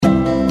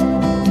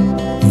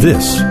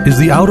This is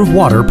the Out of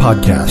Water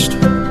Podcast.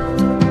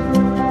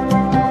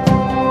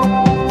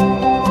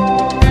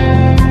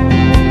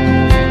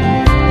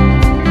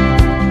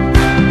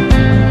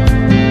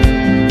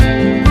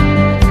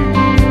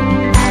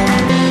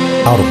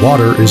 Out of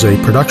Water is a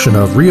production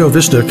of Rio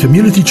Vista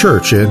Community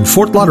Church in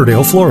Fort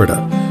Lauderdale,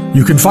 Florida.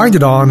 You can find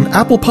it on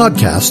Apple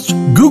Podcasts,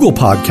 Google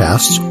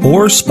Podcasts,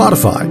 or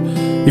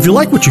Spotify. If you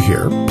like what you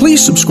hear,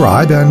 please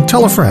subscribe and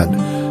tell a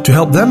friend to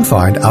help them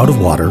find Out of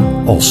Water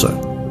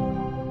also.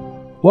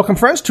 Welcome,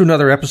 friends, to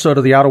another episode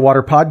of the Out of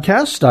Water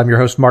Podcast. I'm your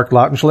host, Mark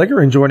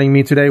Lautenschlager, and joining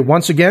me today,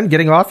 once again,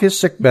 getting off his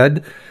sick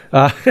bed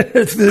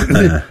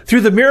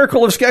through the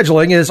miracle of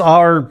scheduling, is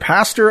our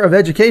pastor of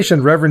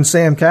education, Reverend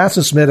Sam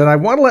Cassensmith. And I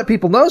want to let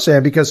people know,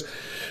 Sam, because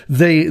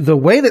the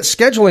way that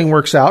scheduling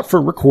works out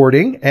for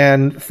recording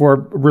and for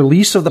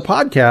release of the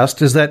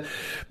podcast is that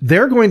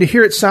they're going to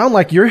hear it sound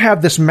like you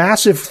have this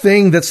massive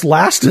thing that's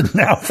lasted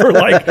now for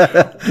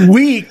like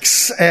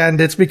weeks.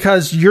 And it's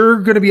because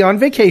you're going to be on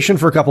vacation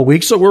for a couple of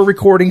weeks. So we're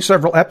recording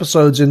several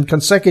episodes in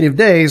consecutive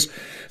days.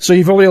 So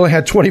you've only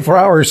had 24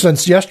 hours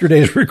since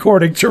yesterday's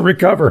recording to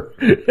recover.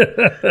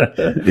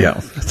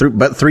 Yeah.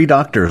 But 3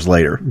 doctors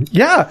later.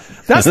 Yeah.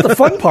 That's the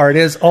fun part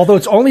is, although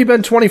it's only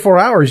been 24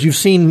 hours, you've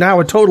seen now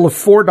a total of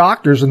 4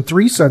 doctors and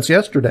 3 since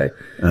yesterday.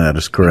 That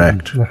is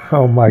correct.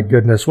 Oh my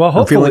goodness. Well,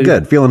 hopefully. I'm feeling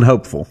good, feeling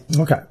hopeful.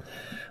 Okay.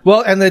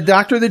 Well, and the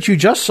doctor that you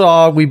just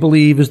saw, we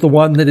believe, is the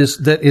one that is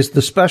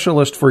the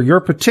specialist for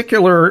your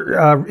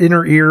particular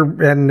inner ear,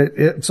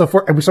 and so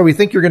we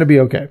think you're going to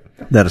be okay.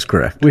 That is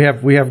correct. We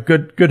have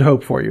good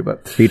hope for you,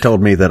 but he told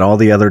me that all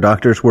the other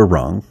doctors were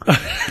wrong.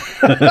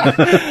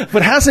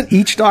 But hasn't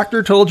each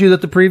doctor told you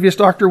that the previous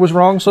doctor was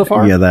wrong so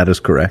far? Yeah, that is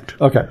correct.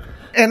 Okay.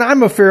 And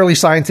I'm a fairly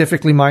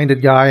scientifically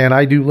minded guy, and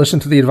I do listen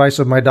to the advice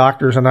of my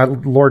doctors,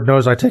 and Lord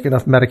knows I take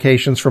enough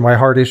medications for my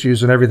heart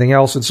issues and everything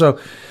else. And so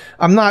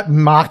I'm not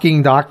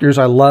mocking doctors.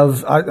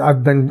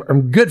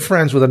 I'm good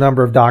friends with a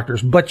number of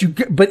doctors, but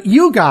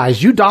you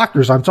guys, you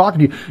doctors, I'm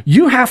talking to you,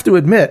 you have to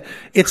admit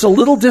it's a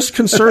little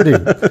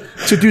disconcerting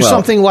to do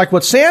something like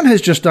what Sam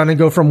has just done and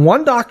go from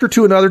one doctor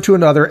to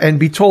another and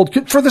be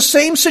told for the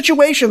same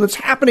situation that's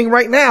happening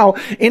right now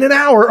in an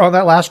hour, oh,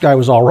 that last guy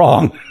was all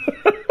wrong.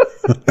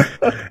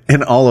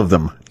 And all of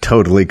them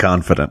totally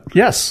confident.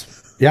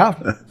 Yes.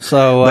 Yeah.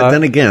 So, but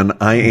then again,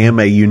 I am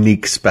a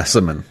unique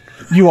specimen.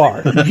 You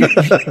are.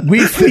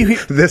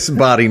 This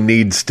body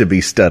needs to be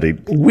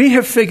studied. We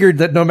have figured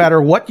that no matter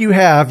what you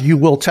have, you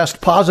will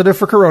test positive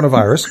for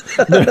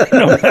coronavirus.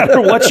 No matter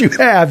what you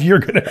have, you're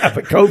going to have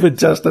a COVID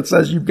test that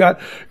says you've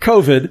got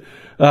COVID.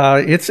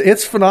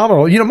 It's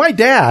phenomenal. You know, my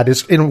dad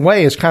is, in a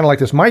way, is kind of like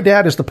this. My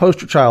dad is the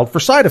poster child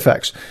for side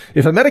effects.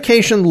 If a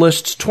medication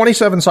lists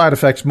 27 side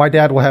effects, my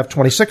dad will have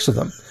 26 of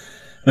them.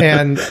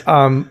 And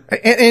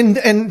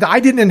I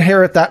didn't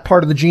inherit that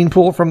part of the gene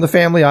pool from the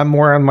family. I'm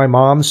more on my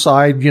mom's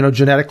side,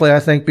 genetically, I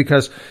think,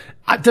 because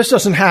this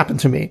doesn't happen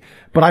to me.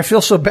 But I feel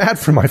so bad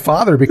for my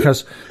father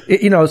because,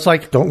 it's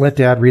like, don't let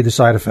dad read the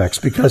side effects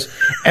because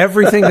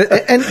everything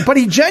but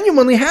he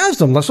genuinely has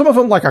them. Some of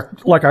them like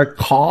a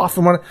cough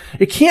and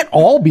it can't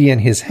all be in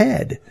his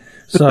head.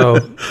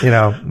 So,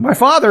 my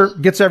father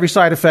gets every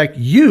side effect.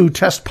 You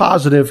test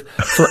positive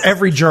for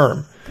every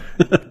germ.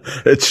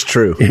 It's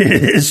true.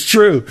 It is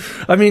true.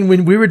 I mean,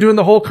 when we were doing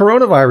the whole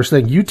coronavirus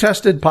thing, you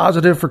tested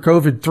positive for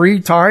COVID 3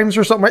 times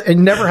or something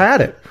and never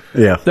had it.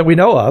 Yeah. That we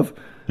know of.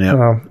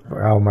 Yeah.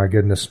 Oh, my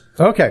goodness.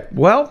 Okay.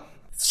 Well,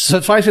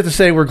 suffice it to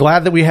say, we're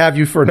glad that we have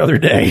you for another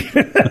day.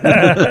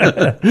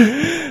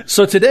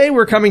 So today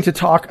we're coming to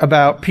talk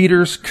about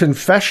Peter's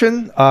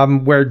confession,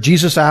 where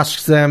Jesus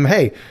asks them,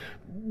 hey,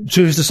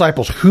 to his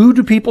disciples, who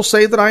do people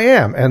say that I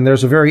am? And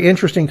there's a very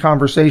interesting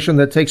conversation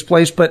that takes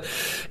place. But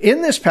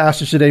in this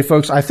passage today,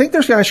 folks, I think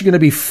there's actually going to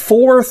be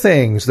 4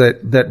 things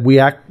that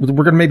we're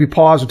going to maybe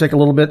pause and take a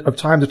little bit of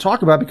time to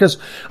talk about, because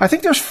I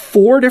think there's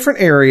 4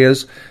 different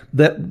areas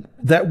that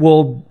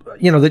will,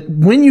 that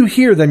when you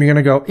hear them, you're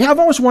going to go, yeah, I've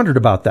always wondered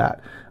about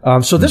that.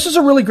 So this is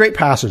a really great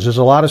passage. There's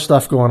a lot of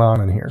stuff going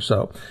on in here.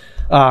 So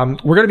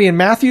we're going to be in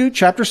Matthew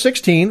chapter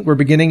 16. We're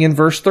beginning in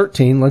verse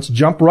 13. Let's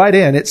jump right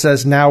in. It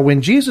says, now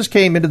when Jesus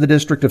came into the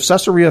district of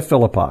Caesarea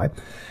Philippi,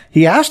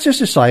 he asked his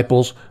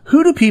disciples,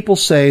 who do people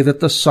say that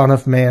the Son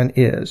of Man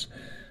is?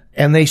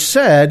 And they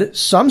said,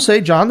 some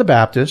say John the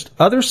Baptist,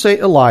 others say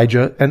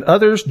Elijah, and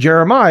others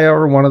Jeremiah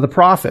or one of the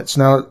prophets.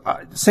 Now,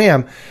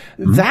 Sam,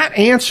 that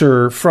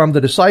answer from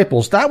the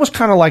disciples, that was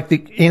kind of like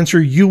the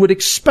answer you would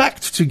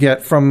expect to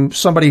get from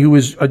somebody who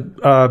was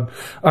an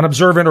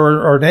observant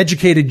or an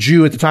educated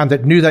Jew at the time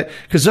that knew that,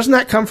 because doesn't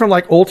that come from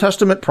like Old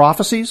Testament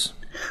prophecies?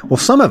 Well,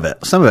 some of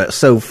it.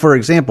 So, for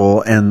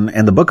example,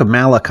 in the book of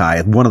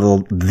Malachi, one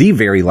of the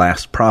very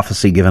last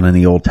prophecy given in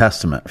the Old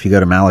Testament, if you go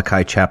to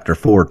Malachi chapter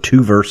 4,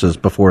 2 verses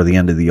before the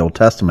end of the Old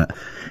Testament,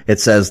 it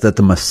says that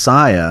the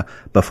Messiah,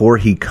 before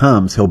he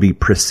comes, he'll be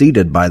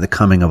preceded by the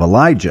coming of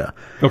Elijah.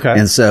 Okay.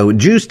 And so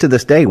Jews to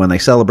this day, when they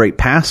celebrate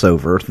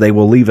Passover, they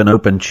will leave an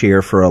open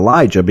chair for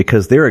Elijah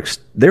because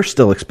they're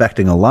still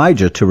expecting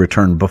Elijah to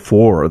return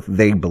before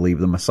they believe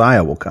the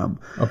Messiah will come.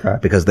 Okay.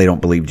 Because they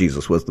don't believe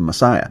Jesus was the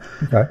Messiah.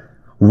 Okay.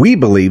 We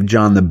believe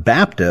John the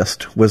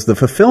Baptist was the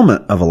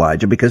fulfillment of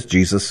Elijah because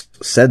Jesus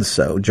said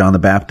so. John the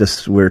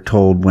Baptist, we're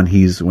told when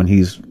he's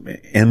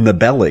in the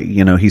belly,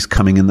 he's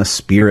coming in the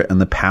spirit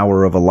and the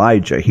power of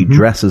Elijah. He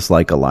dresses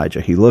like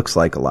Elijah. He looks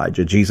like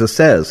Elijah. Jesus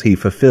says he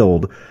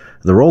fulfilled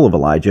the role of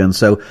Elijah. And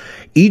so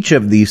each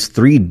of these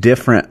three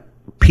different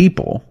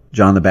people,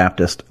 John the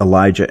Baptist,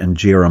 Elijah, and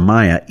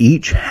Jeremiah,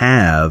 each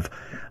have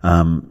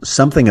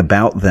something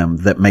about them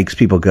that makes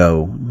people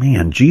go,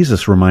 man,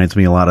 Jesus reminds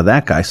me a lot of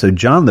that guy. So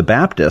John the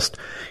Baptist,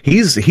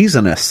 he's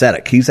an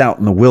ascetic. He's out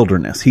in the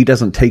wilderness. He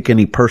doesn't take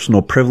any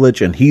personal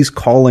privilege, and he's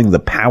calling the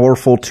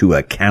powerful to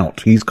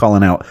account. He's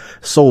calling out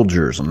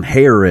soldiers and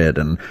Herod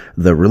and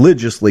the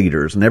religious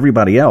leaders and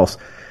everybody else.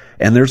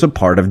 And there's a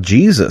part of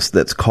Jesus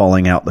that's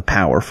calling out the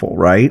powerful,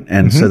 right?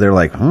 And so they're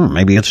like,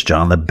 maybe it's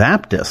John the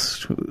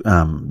Baptist.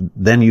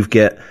 Then you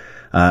get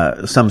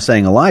some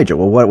saying Elijah.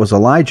 Well, what was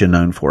Elijah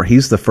known for?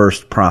 He's the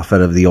first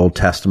prophet of the Old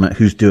Testament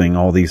who's doing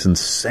all these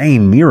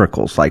insane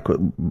miracles. Like, he's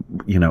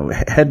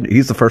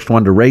the first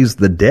one to raise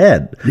the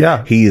dead.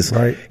 Yeah.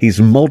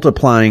 He's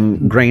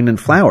multiplying grain and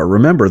flour.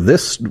 Remember,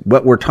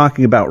 what we're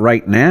talking about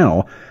right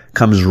now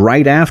comes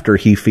right after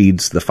he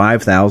feeds the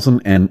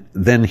 5,000 and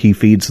then he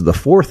feeds the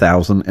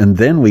 4,000. And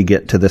then we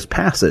get to this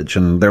passage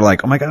and they're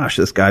like, oh my gosh,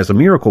 this guy's a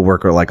miracle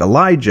worker like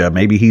Elijah.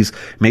 Maybe he's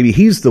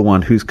the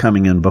one who's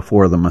coming in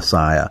before the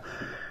Messiah.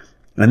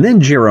 And then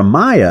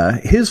Jeremiah,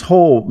 his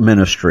whole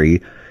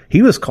ministry,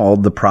 he was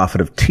called the prophet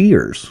of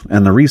tears.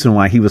 And the reason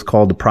why he was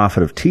called the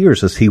prophet of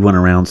tears is he went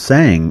around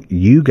saying,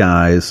 you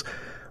guys,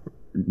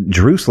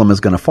 Jerusalem is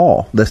going to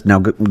fall.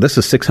 This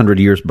is 600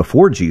 years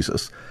before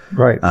Jesus.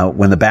 Right.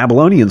 When the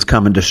Babylonians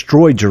come and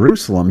destroy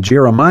Jerusalem,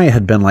 Jeremiah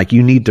had been like,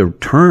 you need to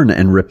turn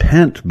and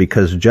repent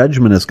because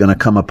judgment is going to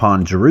come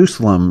upon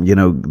Jerusalem.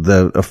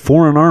 A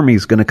foreign army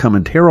is going to come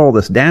and tear all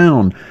this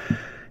down.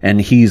 And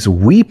he's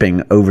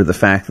weeping over the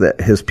fact that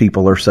his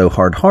people are so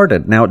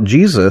hard-hearted. Now,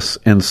 Jesus,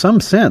 in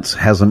some sense,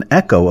 has an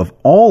echo of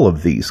all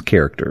of these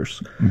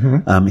characters.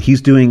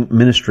 He's doing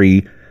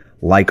ministry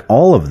like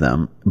all of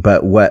them,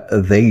 but what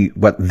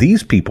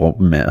these people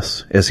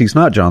miss is he's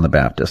not John the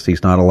Baptist,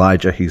 he's not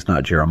Elijah, he's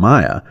not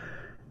Jeremiah.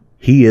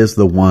 He is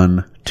the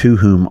one to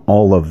whom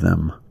all of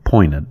them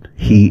pointed.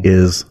 He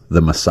is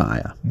the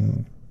Messiah.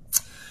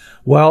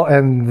 Well,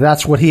 and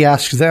that's what he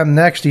asks them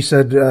next. He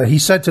said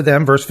to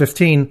them, verse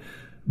 15,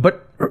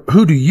 but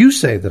who do you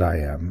say that I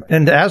am?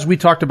 And as we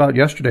talked about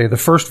yesterday, the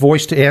first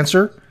voice to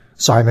answer,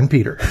 Simon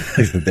Peter.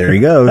 There he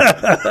goes.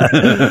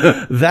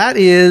 That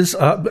is,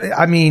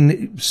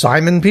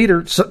 Simon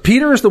Peter. So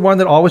Peter is the one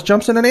that always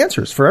jumps in and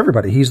answers for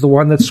everybody. He's the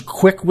one that's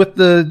quick with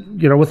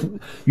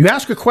you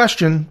ask a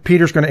question,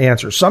 Peter's going to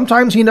answer.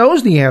 Sometimes he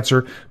knows the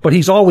answer, but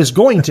he's always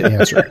going to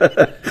answer.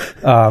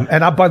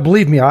 But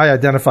believe me, I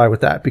identify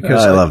with that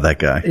because I love that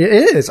guy.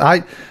 It is.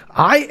 I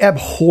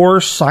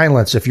abhor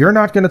silence. If you're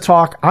not going to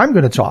talk, I'm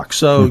going to talk.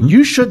 So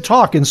you should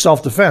talk in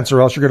self-defense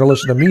or else you're going to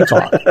listen to me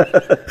talk.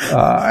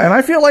 And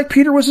I feel like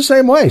Peter was the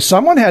same way.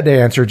 Someone had to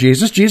answer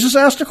Jesus. Jesus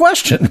asked a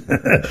question.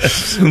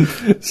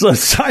 So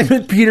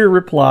Simon Peter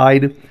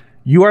replied,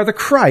 you are the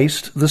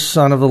Christ, the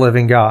Son of the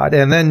living God.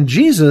 And then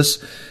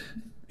Jesus,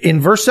 in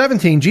verse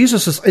 17,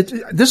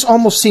 this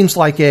almost seems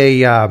like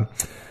a, I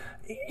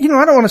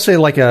don't want to say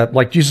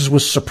like Jesus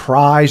was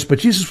surprised, but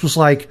Jesus was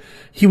like,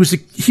 he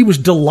was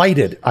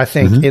delighted, I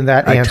think, in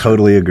that answer. I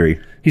totally agree.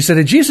 He said,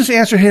 and Jesus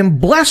answered him,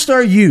 blessed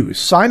are you,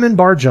 Simon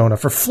Bar-Jonah,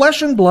 for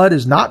flesh and blood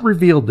has not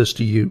revealed this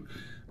to you,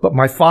 but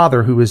my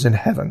Father who is in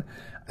heaven.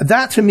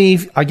 That to me,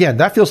 again,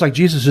 that feels like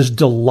Jesus is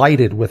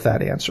delighted with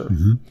that answer.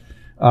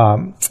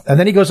 And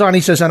then he goes on,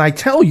 he says, and I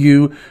tell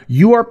you,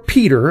 you are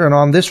Peter, and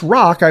on this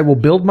rock I will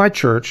build my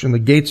church, and the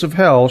gates of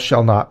hell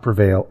shall not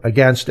prevail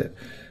against it.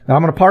 Now,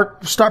 I'm going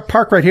to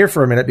park right here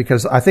for a minute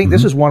because I think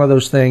this is one of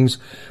those things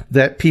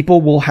that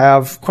people will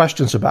have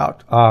questions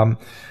about.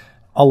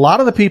 A lot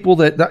of the people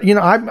that,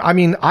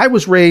 I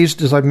was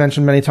raised, as I've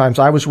mentioned many times,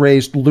 I was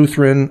raised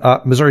Lutheran,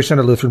 Missouri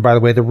Synod Lutheran, by the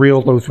way, the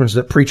real Lutherans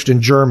that preached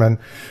in German.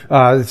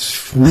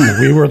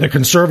 We were the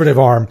conservative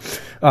arm.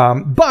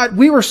 But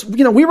we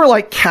were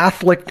like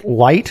Catholic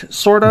light,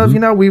 sort of,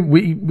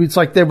 it's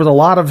like there was a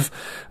lot of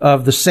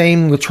the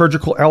same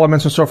liturgical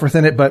elements and so forth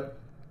in it, but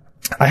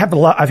I've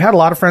had a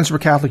lot of friends who were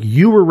Catholic.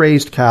 You were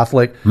raised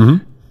Catholic.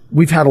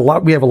 We have a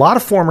lot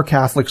of former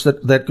Catholics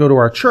that go to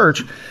our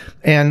church.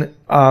 And,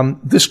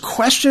 this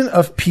question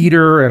of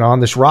Peter and on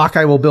this rock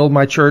I will build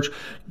my church,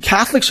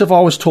 Catholics have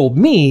always told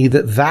me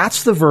that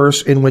that's the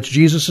verse in which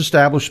Jesus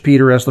established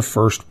Peter as the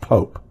first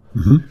pope.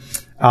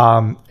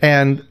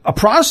 And a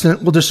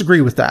Protestant will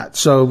disagree with that.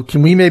 So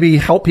can we maybe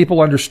help people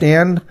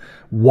understand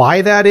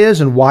why that is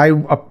and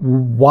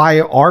why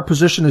our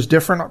position is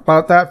different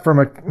about that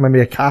from maybe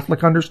a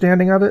Catholic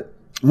understanding of it?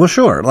 Well,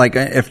 sure. Like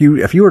if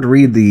you were to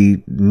read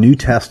the New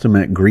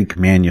Testament Greek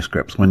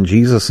manuscripts, when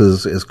Jesus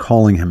is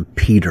calling him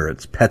Peter,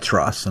 it's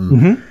Petros.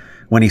 And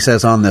when he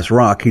says on this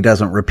rock, he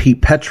doesn't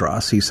repeat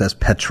Petros. He says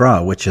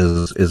Petra, which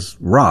is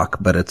rock,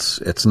 but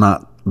it's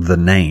not the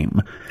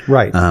name.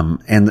 Right.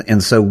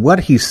 And so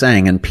what he's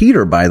saying, and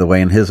Peter, by the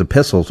way, in his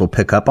epistles will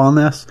pick up on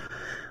this.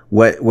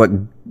 What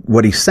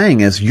what he's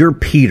saying is, you're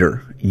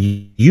Peter.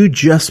 You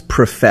just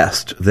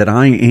professed that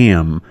I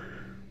am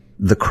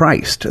the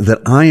Christ,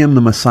 that I am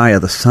the Messiah,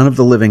 the Son of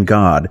the living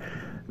God.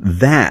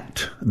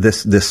 That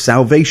this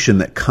salvation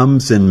that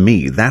comes in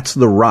me, that's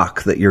the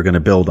rock that you're going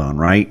to build on,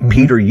 right? Mm-hmm.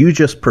 Peter, you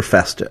just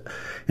professed it.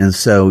 And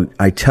so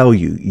I tell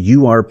you,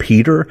 you are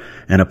Peter,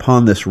 and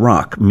upon this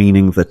rock,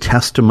 meaning the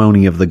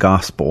testimony of the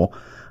gospel,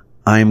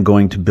 I am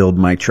going to build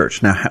my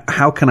church. Now,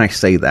 how can I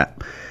say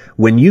that?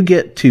 When you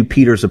get to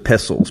Peter's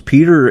epistles,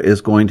 Peter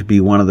is going to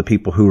be one of the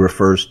people who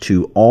refers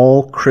to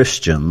all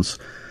Christians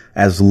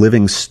as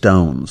living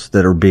stones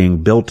that are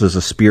being built as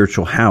a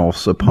spiritual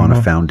house upon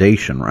a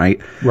foundation,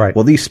 right? Right.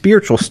 Well, these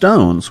spiritual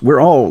stones,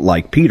 we're all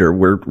like Peter,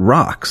 we're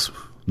rocks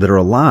that are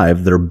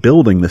alive, that are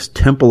building this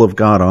temple of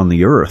God on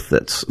the earth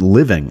that's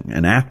living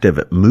and active,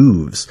 it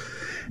moves.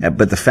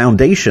 But the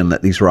foundation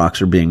that these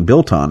rocks are being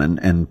built on,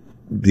 and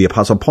the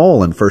Apostle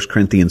Paul in 1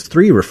 Corinthians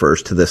 3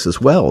 refers to this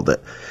as well,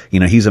 that,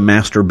 he's a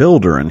master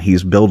builder and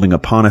he's building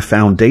upon a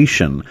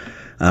foundation,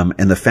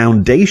 and the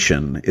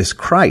foundation is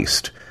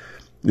Christ.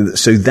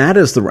 So that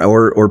is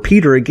or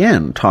Peter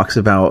again talks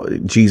about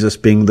Jesus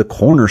being the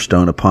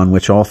cornerstone upon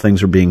which all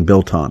things are being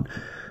built on.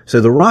 So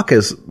the rock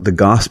is the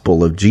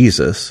gospel of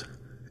Jesus,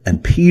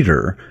 and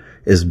Peter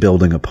is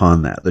building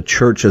upon that. The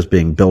church is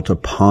being built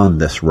upon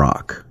this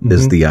rock,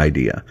 is the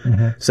idea.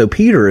 Mm-hmm. So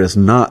Peter is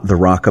not the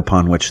rock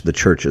upon which the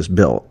church is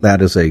built.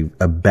 That is a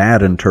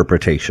bad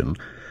interpretation.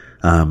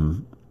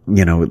 And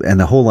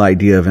the whole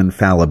idea of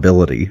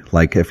infallibility,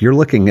 like if you're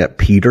looking at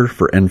Peter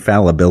for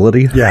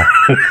infallibility, yeah,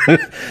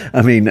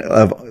 I mean,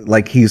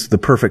 he's the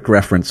perfect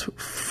reference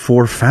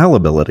for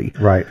fallibility.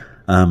 Right.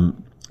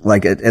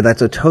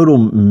 That's a total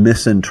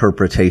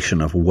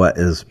misinterpretation of what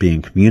is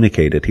being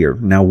communicated here.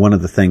 Now, one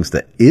of the things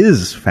that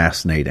is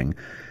fascinating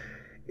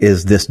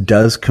is this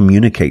does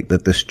communicate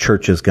that this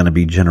church is going to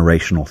be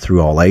generational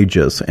through all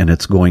ages, and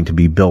it's going to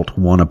be built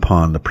one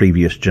upon the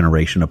previous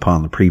generation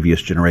upon the previous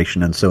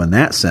generation. And so in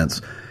that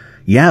sense,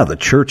 yeah, the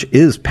church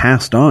is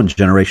passed on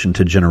generation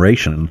to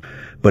generation,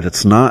 but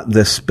it's not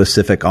this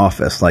specific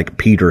office like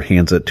Peter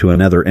hands it to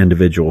another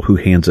individual who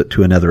hands it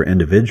to another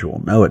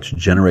individual. No, it's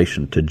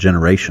generation to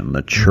generation,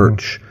 the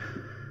church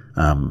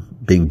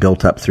being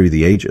built up through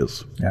the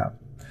ages. Yeah.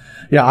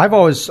 Yeah,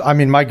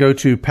 my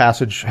go-to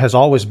passage has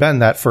always been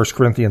that 1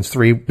 Corinthians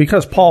 3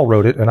 because Paul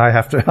wrote it, and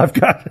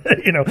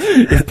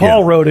if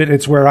Paul wrote it,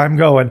 it's where I'm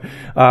going.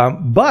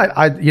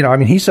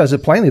 He says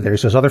it plainly there. He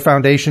says, other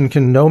foundation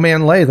can no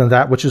man lay than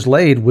that which is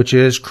laid, which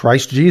is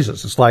Christ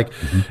Jesus. It's like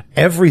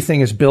everything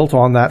is built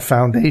on that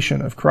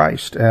foundation of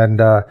Christ. And,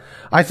 I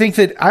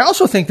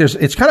also think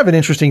it's kind of an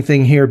interesting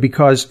thing here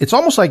because it's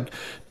almost like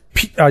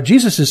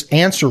Jesus is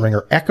answering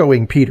or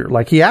echoing Peter.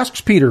 Like he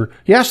asks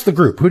the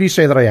group, who do you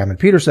say that I am? And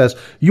Peter says,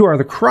 you are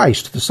the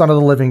Christ, the Son of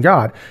the living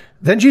God.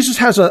 Then Jesus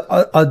has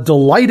a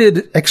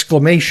delighted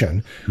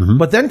exclamation,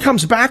 but then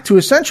comes back to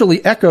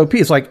essentially echo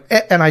Peter. It's like,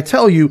 and I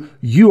tell you,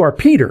 you are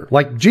Peter.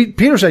 Like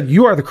Peter said,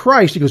 you are the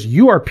Christ. He goes,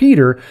 you are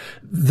Peter,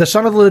 the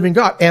Son of the living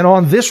God. And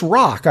on this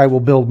rock, I will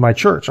build my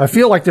church. I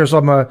feel like there's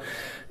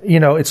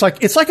it's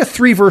like a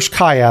 3-verse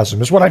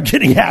chiasm is what I'm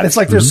getting at. It's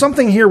like there's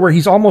something here where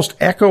he's almost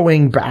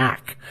echoing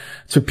back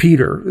to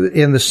Peter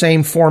in the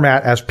same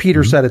format as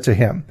Peter said it to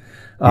him.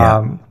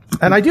 And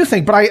I do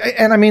think, I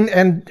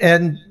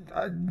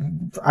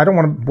don't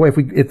want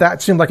to, if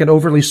that seemed like an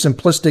overly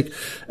simplistic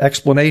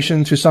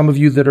explanation to some of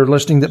you that are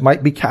listening that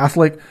might be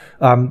Catholic,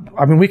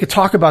 we could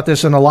talk about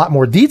this in a lot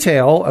more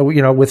detail,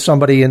 with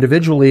somebody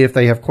individually if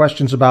they have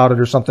questions about it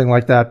or something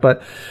like that.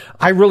 But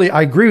I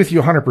agree with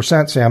you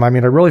 100%, Sam. I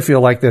really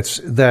feel like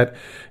it's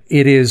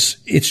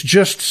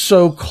just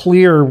so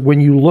clear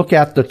when you look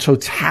at the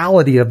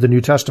totality of the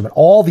New Testament,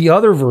 all the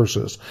other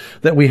verses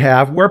that we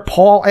have where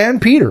Paul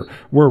and Peter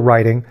were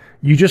writing.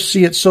 You just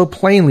see it so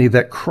plainly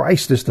that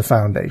Christ is the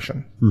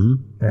foundation.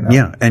 Mm-hmm.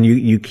 Yeah, and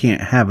you can't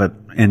have it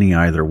any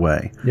either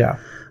way. Yeah.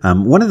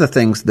 One of the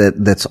things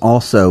that's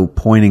also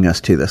pointing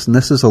us to this, and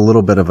this is a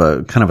little bit of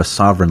a kind of a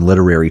sovereign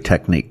literary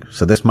technique,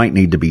 so this might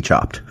need to be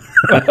chopped,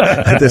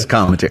 this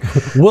commentary.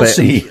 We'll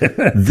see.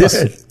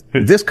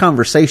 This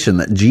conversation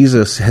that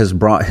Jesus has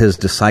brought his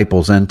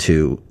disciples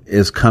into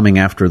is coming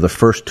after the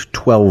first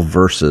 12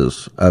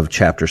 verses of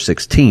chapter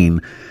 16.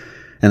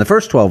 And the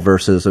first 12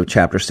 verses of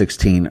chapter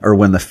 16 are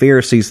when the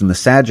Pharisees and the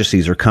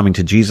Sadducees are coming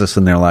to Jesus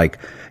and they're like,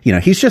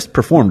 he's just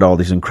performed all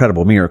these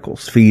incredible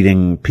miracles,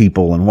 feeding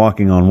people and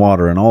walking on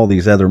water and all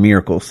these other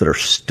miracles that are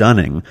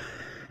stunning.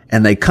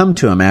 And they come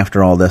to him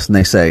after all this and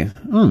they say,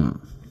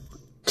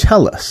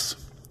 tell us,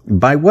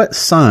 by what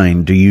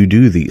sign do you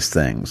do these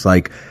things?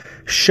 Like,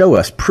 show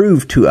us,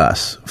 prove to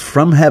us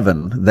from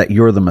heaven that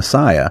you're the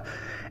Messiah.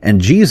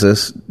 And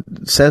Jesus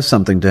says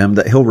something to him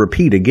that he'll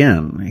repeat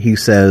again. He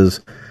says,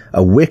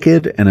 a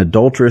wicked and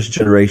adulterous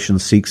generation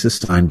seeks a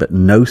sign, but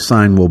no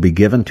sign will be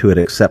given to it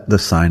except the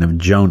sign of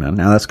Jonah.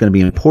 Now, that's going to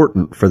be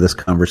important for this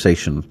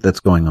conversation that's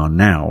going on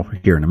now,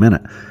 here in a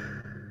minute.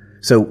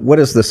 So what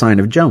is the sign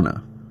of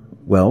Jonah?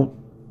 Well,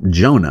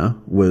 Jonah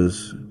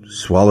was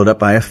swallowed up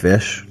by a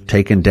fish,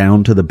 taken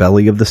down to the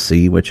belly of the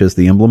sea, which is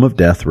the emblem of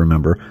death,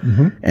 remember.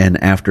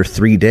 And after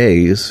 3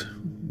 days,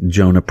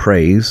 Jonah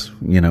prays,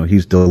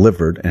 he's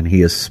delivered, and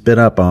he is spit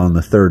up on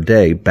the third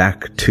day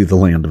back to the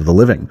land of the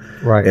living.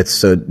 Right. It's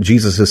so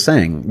Jesus is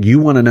saying, you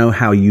want to know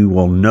how you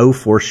will know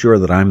for sure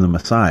that I'm the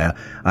Messiah?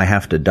 I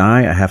have to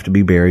die, I have to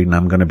be buried, and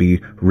I'm going to be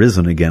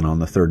risen again on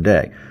the third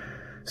day.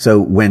 So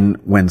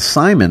when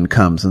Simon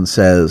comes and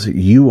says,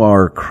 you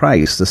are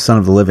Christ, the Son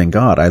of the living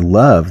God, I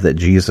love that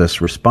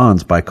Jesus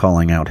responds by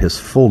calling out his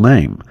full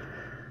name.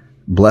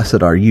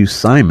 Blessed are you,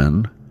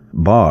 Simon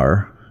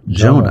Bar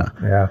Jonah.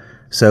 Yeah.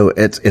 So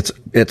it's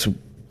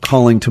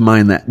calling to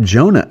mind that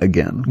Jonah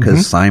again,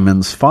 because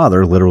Simon's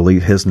father, literally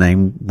his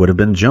name would have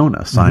been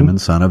Jonah, Simon,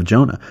 son of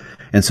Jonah.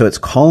 And so it's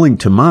calling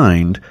to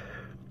mind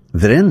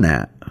that in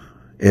that,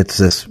 it's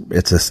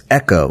this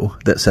echo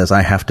that says,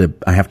 I have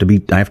to be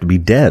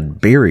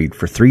dead, buried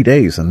for 3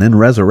 days and then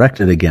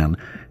resurrected again.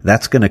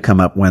 That's going to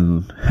come up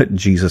when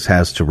Jesus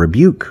has to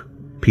rebuke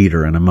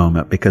Peter in a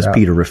moment, because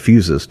Peter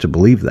refuses to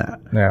believe that.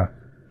 Yeah.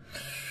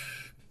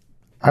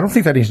 I don't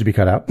think that needs to be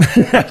cut out.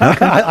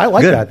 I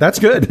like that. That's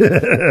good.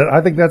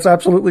 I think that's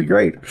absolutely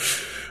great.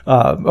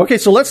 Okay,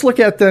 so let's look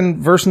at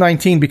then verse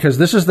 19, because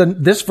this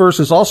verse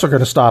is also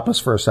going to stop us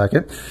for a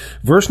second.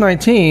 Verse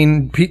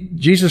 19,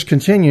 Jesus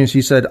continues.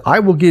 He said, I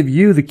will give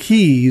you the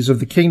keys of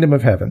the kingdom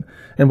of heaven,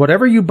 and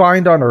whatever you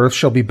bind on earth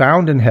shall be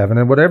bound in heaven,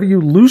 and whatever you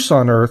loose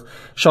on earth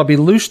shall be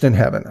loosed in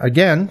heaven.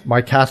 Again,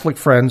 my Catholic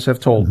friends have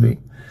told me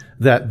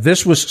that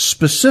this was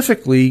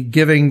specifically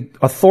giving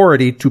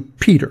authority to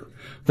Peter.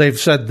 They've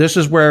said this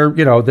is where,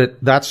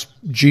 that's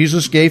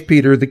Jesus gave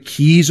Peter the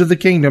keys of the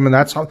kingdom, and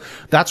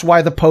that's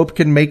why the Pope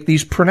can make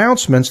these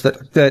pronouncements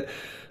that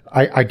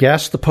I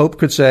guess the Pope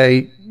could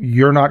say,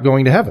 you're not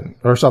going to heaven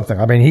or something.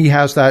 I mean, he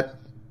has that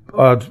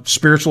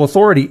spiritual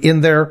authority in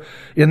their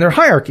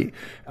hierarchy.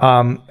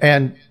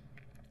 And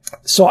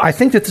so I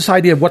think that this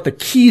idea of what the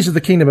keys of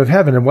the kingdom of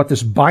heaven and what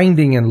this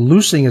binding and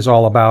loosing is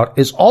all about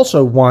is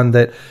also one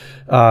that,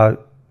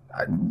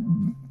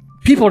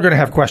 people are going to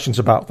have questions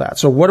about that.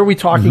 So what are we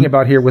talking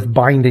about here with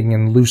binding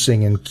and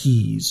loosing and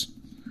keys?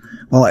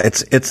 Well,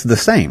 it's the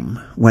same.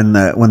 When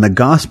the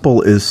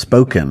gospel is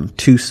spoken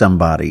to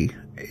somebody,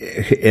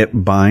 it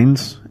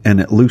binds and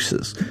it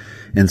looses.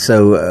 And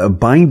so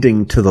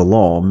binding to the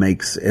law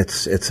makes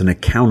it's an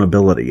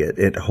accountability.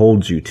 It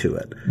holds you to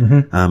it.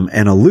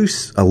 And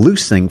a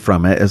loosing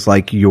from it is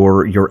like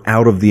you're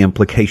out of the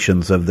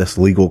implications of this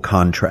legal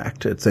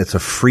contract. It's a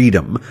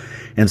freedom.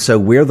 And so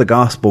where the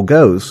gospel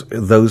goes,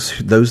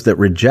 those that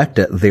reject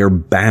it, they're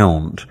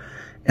bound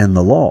in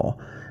the law.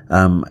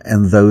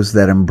 And those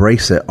that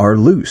embrace it are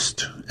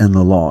loosed in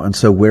the law. And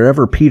so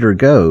wherever Peter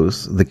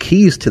goes, the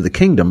keys to the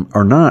kingdom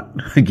are not,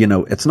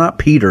 it's not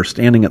Peter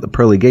standing at the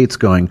pearly gates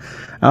going,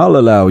 I'll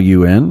allow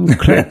you in,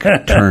 click,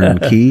 turn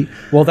key.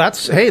 Well,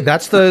 those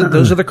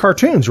are the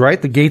cartoons,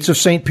 right? The gates of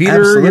St. Peter,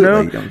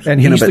 Absolutely.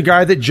 And he's the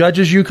guy that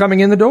judges you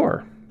coming in the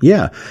door.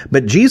 Yeah,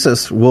 but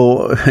Jesus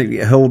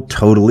he'll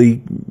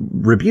totally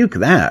rebuke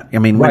that. I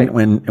mean,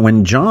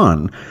 when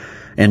John,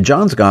 in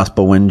John's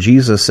gospel, when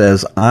Jesus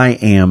says, I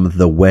am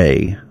the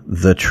way,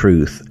 the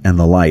truth, and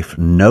the life,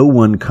 no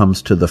one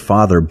comes to the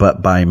Father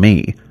but by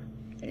me,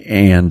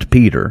 and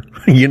Peter,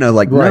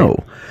 no,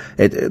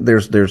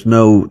 there's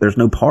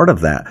no part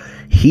of that.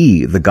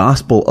 The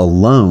gospel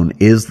alone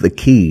is the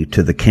key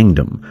to the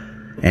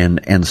kingdom.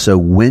 And so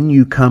when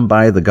you come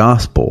by the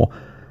gospel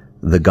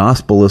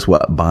is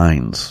what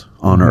binds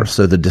on earth.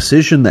 So the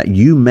decision that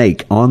you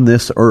make on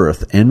this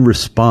earth in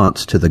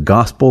response to the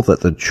gospel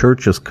that the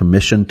church is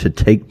commissioned to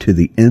take to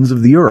the ends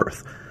of the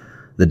earth,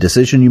 the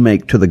decision you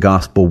make to the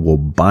gospel will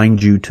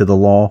bind you to the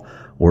law,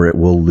 or it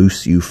will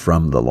loose you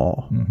from the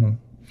law.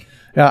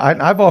 Yeah, I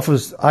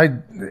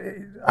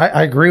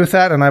agree with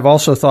that, and I've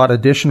also thought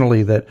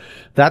additionally that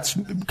that's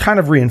kind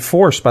of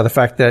reinforced by the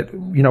fact that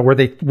where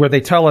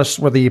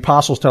the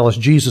apostles tell us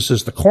Jesus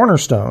is the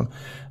cornerstone,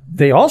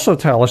 they also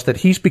tell us that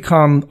he's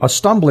become a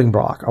stumbling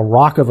block, a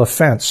rock of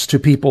offense to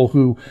people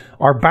who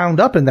are bound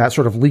up in that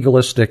sort of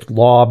legalistic,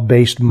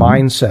 law-based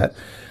mindset.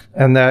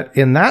 And that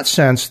in that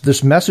sense,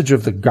 this message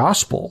of the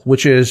gospel,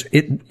 which is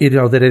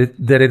that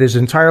it is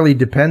entirely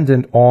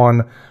dependent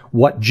on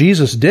what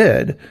Jesus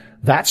did,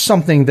 that's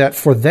something that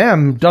for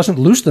them doesn't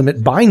loose them.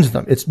 It binds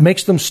them. It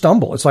makes them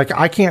stumble. It's like,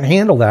 I can't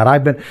handle that.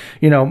 I've been,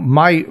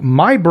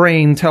 my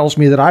brain tells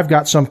me that I've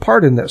got some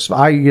part in this.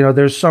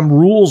 There's some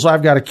rules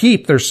I've got to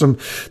keep. There's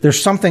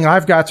something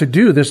I've got to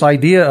do. This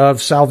idea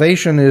of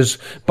salvation is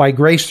by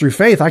grace through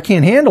faith. I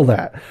can't handle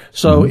that.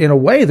 So in a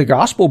way, the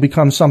gospel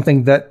becomes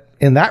something that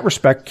in that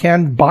respect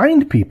can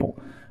bind people.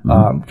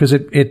 Because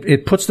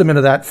it puts them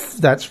into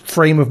that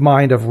frame of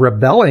mind of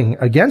rebelling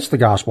against the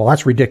gospel.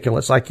 That's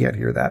ridiculous. I can't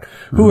hear that.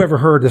 Who ever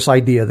heard this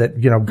idea that,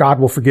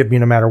 God will forgive me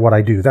no matter what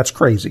I do? That's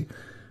crazy.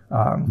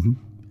 And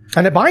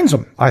it binds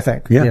them, I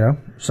think,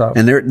 so.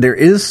 And there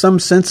is some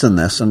sense in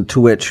this, and to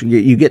which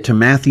you get to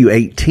Matthew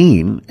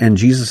 18, and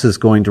Jesus is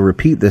going to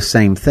repeat this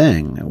same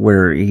thing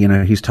where,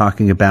 he's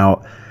talking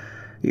about,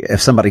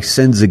 if somebody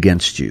sins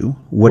against you,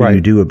 what do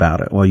you do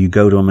about it? Well, you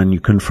go to them and you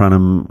confront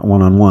them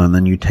one-on-one.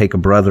 Then you take a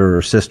brother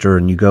or sister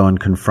and you go and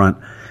confront,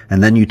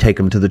 and then you take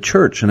them to the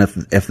church. And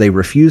if they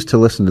refuse to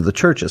listen to the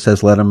church, it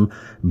says, let them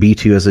be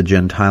to you as a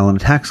Gentile and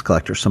a tax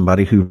collector,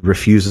 somebody who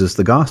refuses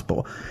the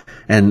gospel.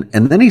 And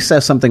then he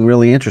says something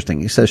really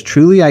interesting. He says,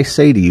 truly I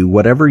say to you,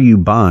 whatever you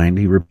bind,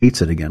 he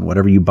repeats it again,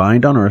 whatever you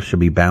bind on earth shall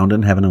be bound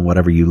in heaven, and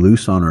whatever you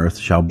loose on earth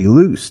shall be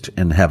loosed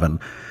in heaven.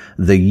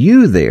 The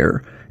you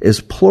there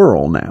is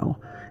plural now.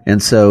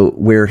 And so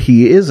where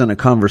he is in a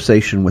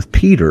conversation with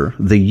Peter,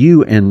 the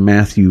you in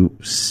Matthew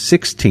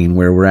 16,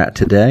 where we're at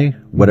today,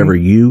 whatever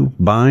you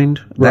bind,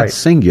 that's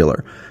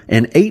singular.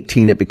 In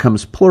 18, it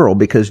becomes plural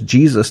because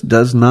Jesus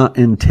does not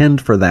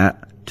intend for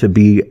that to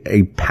be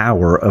a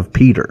power of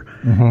Peter.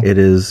 It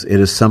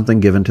is something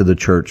given to the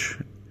church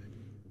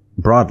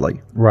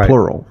broadly,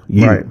 plural,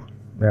 you. Right.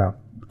 Yeah.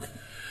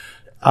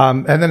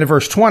 And then in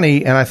verse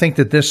 20, and I think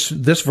that this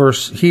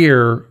verse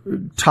here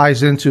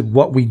ties into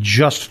what we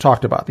just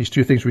talked about, these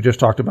two things we just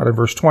talked about. In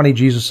verse 20,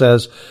 Jesus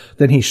says,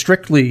 then he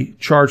strictly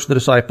charged the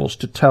disciples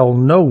to tell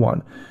no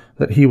one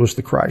that he was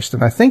the Christ.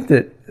 And I think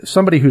that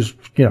somebody who's,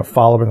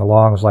 following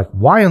along is like,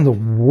 why in the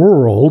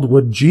world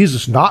would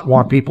Jesus not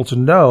want people to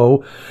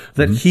know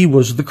that he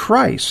was the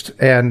Christ?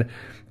 And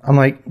I'm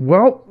like,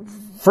 well,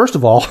 first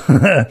of all,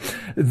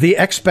 the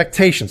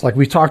expectations, like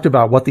we talked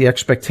about what the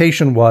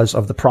expectation was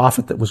of the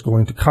prophet that was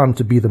going to come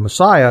to be the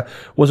Messiah,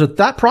 was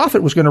that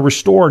prophet was going to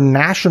restore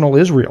national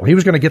Israel. He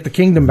was going to get the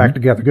kingdom back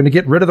together, going to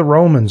get rid of the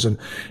Romans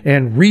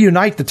and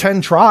reunite the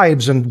 10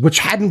 tribes, and which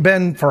hadn't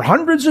been for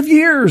hundreds of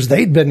years.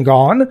 They'd been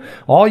gone.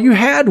 All you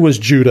had was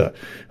Judah.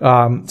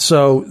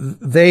 So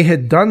they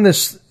had done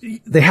this.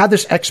 They had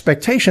this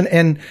expectation,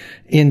 and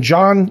in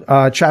John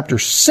chapter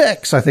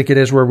 6, I think it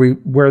is,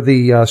 where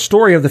the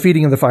story of the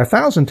feeding of the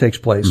 5,000 takes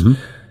place.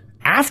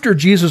 After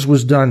Jesus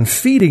was done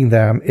feeding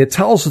them, it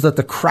tells us that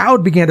the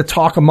crowd began to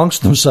talk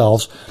amongst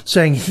themselves,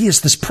 saying,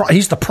 he's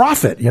the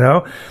prophet,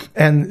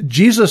 And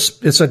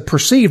Jesus, it said,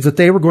 perceived that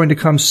they were going to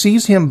come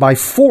seize him by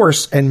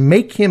force and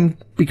make him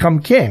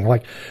become king.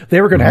 Like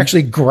they were going to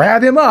actually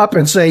grab him up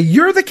and say,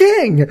 you're the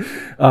king.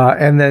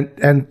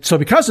 And so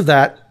because of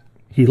that,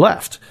 he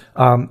left.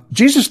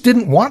 Jesus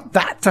didn't want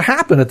that to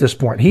happen at this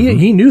point.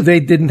 He knew they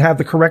didn't have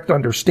the correct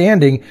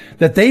understanding,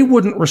 that they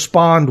wouldn't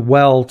respond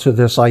well to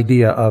this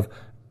idea of,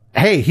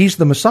 hey, he's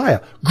the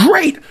Messiah.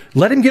 Great.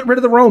 Let him get rid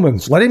of the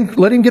Romans. Let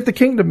him get the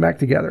kingdom back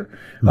together.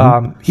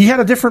 He had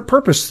a different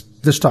purpose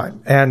this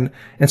time. And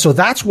so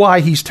that's why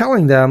he's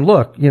telling them,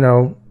 look,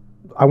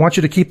 I want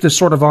you to keep this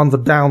sort of on the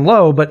down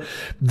low, but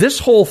this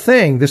whole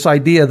thing, this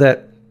idea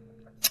that,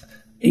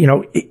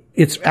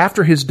 it's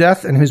after his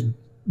death and his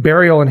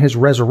burial and his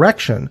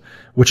resurrection,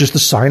 which is the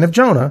sign of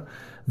Jonah,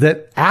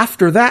 that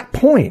after that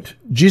point,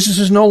 Jesus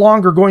is no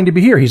longer going to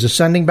be here. He's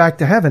ascending back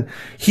to heaven.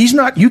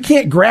 You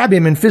can't grab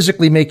him and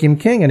physically make him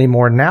king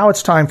anymore. Now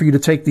it's time for you to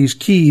take these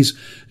keys,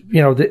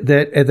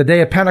 that at the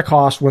day of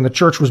Pentecost, when the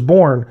church was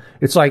born,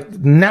 it's like,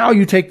 now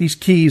you take these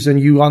keys and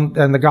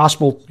and the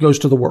gospel goes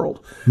to the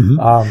world.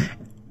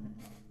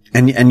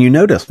 And you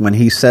notice when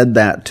he said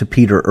that to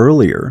Peter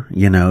earlier,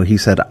 he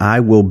said, I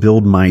will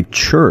build my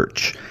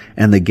church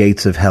and the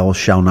gates of hell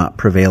shall not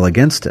prevail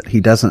against it. He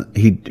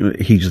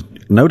just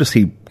notice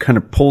he kind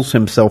of pulls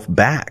himself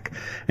back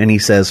and he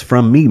says,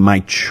 from me, my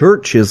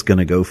church is going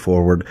to go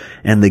forward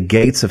and the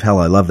gates of hell,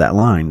 I love that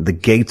line, the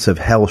gates of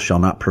hell shall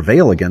not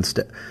prevail against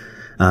it.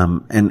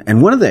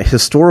 And one of the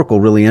historical,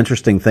 really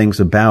interesting things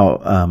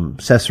about,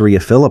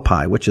 Caesarea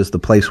Philippi, which is the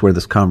place where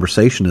this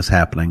conversation is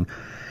happening,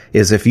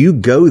 is if you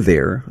go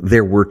there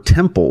were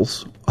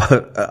temples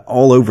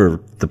all over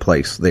the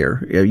place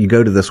there. You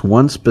go to this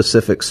one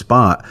specific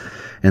spot,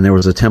 and there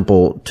was a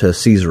temple to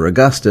Caesar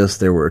Augustus.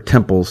 There were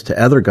temples to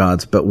other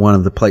gods, but one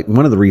of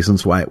the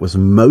reasons why it was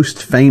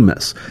most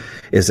famous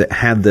is it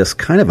had this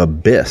kind of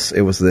abyss.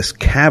 It was this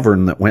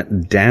cavern that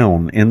went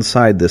down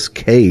inside this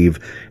cave,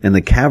 and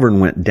the cavern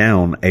went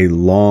down a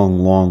long,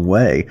 long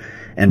way.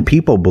 And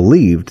people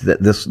believed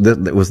that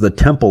that was the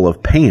temple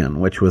of Pan,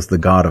 which was the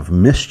god of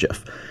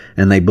mischief.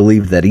 And they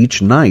believed that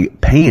each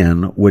night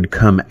Pan would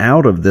come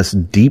out of this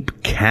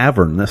deep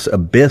cavern, this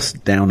abyss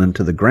down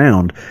into the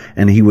ground,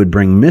 and he would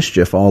bring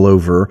mischief all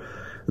over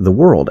the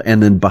world.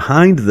 And then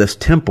behind this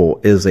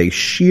temple is a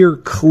sheer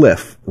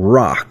cliff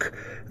rock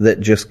that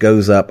just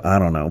goes up, I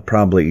don't know,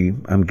 probably,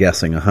 I'm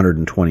guessing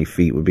 120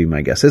 feet would be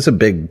my guess. It's a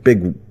big,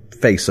 big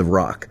face of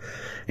rock.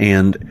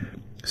 And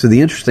so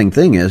the interesting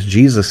thing is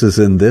Jesus is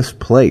in this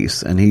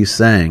place and he's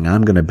saying,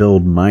 I'm going to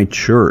build my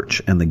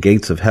church and the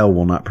gates of hell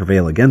will not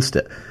prevail against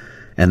it.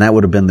 And that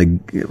would have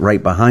been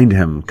right behind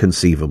him,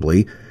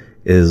 conceivably,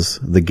 is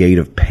the gate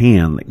of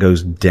Pan that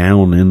goes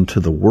down into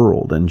the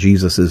world. And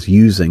Jesus is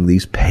using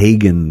these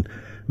pagan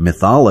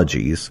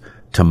mythologies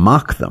to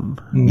mock them.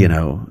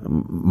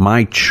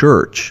 My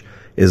church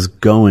is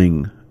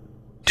going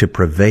to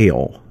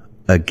prevail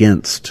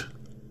against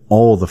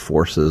all the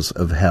forces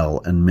of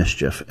hell and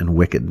mischief and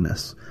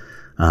wickedness.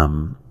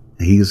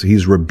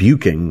 He's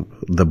rebuking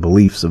the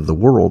beliefs of the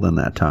world in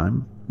that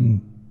time.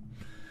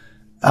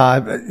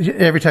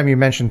 Every time you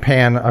mention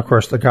Pan, of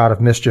course, the god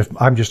of mischief,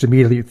 I'm just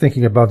immediately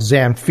thinking about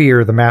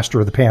Zamfir, the master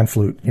of the pan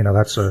flute.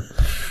 That's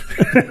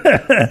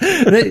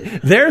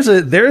there's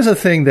a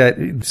thing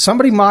that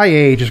somebody my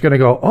age is going to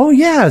go, oh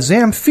yeah,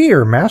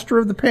 Zamfir, master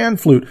of the pan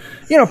flute.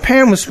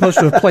 Pan was supposed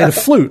to have played a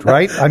flute,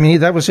 right? I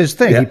mean, that was his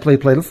thing. Yeah. He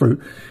played a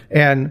flute.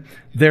 And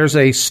there's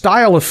a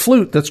style of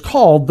flute that's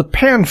called the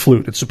pan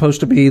flute. It's supposed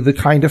to be the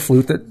kind of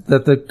flute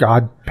that the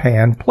god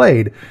Pan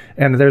played.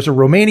 And there's a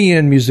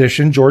Romanian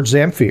musician, George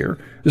Zamfir.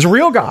 There's a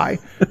real guy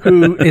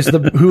who is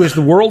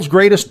the world's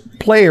greatest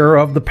player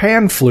of the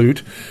pan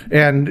flute.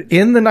 And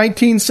in the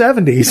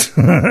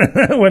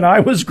 1970s, when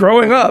I was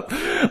growing up,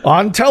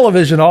 on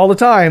television all the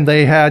time,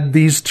 they had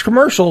these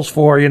commercials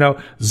for,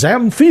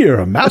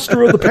 Zamfir,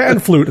 master of the pan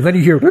flute. And then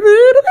you hear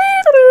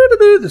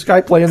this guy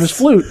playing this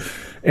flute.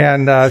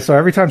 And so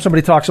every time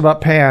somebody talks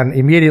about Pan,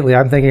 immediately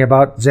I'm thinking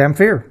about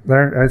Zamfir.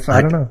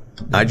 I don't know.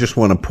 I just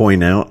want to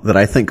point out that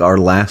I think our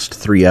last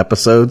 3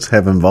 episodes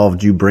have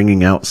involved you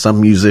bringing out some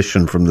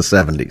musician from the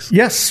 70s.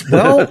 Yes.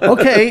 Well,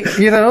 okay.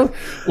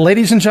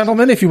 Ladies and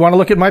gentlemen, if you want to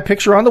look at my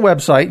picture on the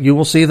website, you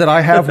will see that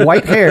I have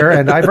white hair,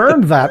 and I've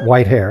earned that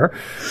white hair.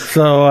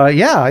 So,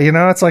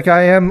 it's like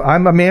I'm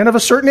a man of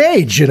a certain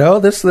age,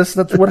 that's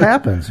what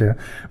happens. Yeah.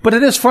 But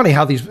it is funny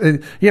how these,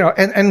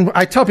 and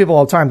I tell people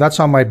all the time, that's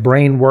how my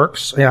brain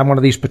works. I'm one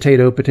of these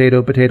potato,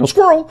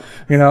 squirrel,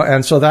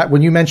 and so that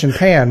when you mentioned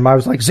Pan, I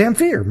was like,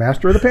 Zamfir,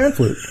 master of the pan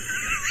flute.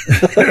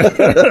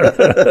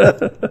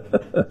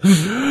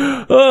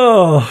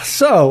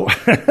 So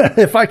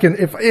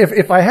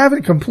if I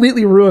haven't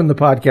completely ruined the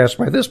podcast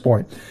by this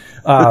point,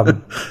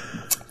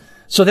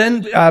 so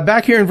then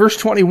back here in verse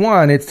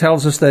 21, it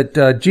tells us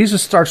that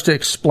Jesus starts to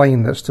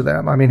explain this to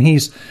them. I mean,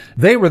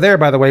 they were there,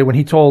 by the way, when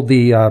he told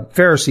the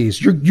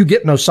Pharisees, you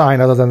get no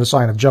sign other than the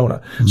sign of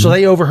Jonah. Mm-hmm. So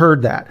they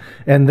overheard that.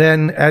 And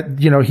then,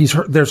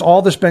 there's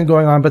all this been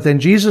going on, but then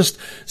Jesus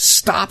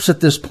stops at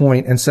this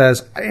point and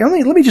says,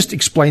 let me just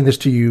explain this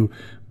to you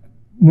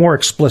more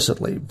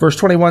explicitly. Verse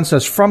 21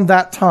 says, from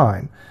that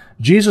time,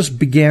 Jesus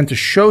began to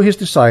show his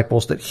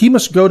disciples that he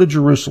must go to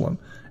Jerusalem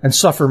and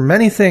suffer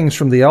many things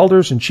from the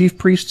elders and chief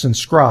priests and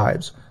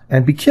scribes,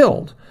 and be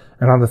killed,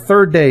 and on the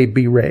third day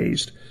be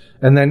raised.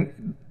 And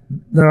then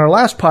in our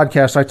last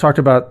podcast, I talked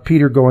about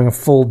Peter going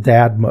full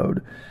dad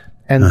mode.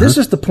 And this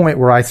is the point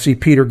where I see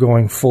Peter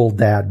going full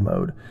dad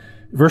mode.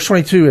 Verse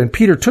 22, and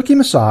Peter took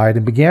him aside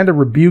and began to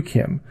rebuke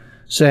him,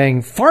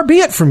 saying, far be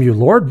it from you,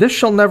 Lord, this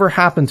shall never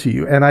happen to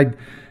you.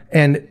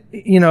 In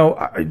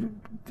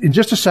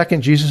just a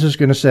second, Jesus is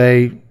going to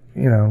say,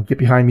 get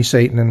behind me,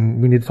 Satan,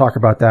 and we need to talk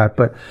about that.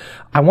 But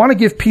I want to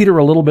give Peter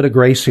a little bit of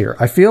grace here.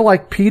 I feel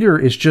like Peter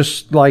is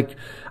just like,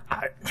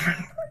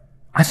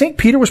 I think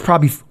Peter was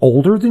probably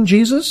older than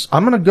Jesus.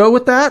 I'm going to go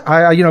with that.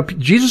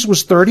 Jesus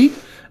was 30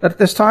 at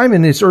this time,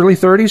 in his early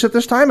 30s at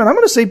this time, and I'm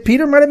going to say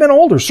Peter might have been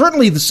older,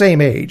 certainly the same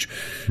age.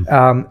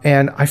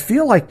 And I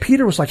feel like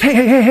Peter was like,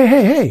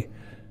 hey,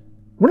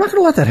 we're not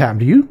going to let that happen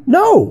to you.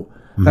 No.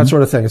 Mm-hmm. That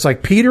sort of thing. It's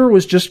like Peter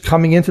was just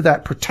coming into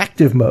that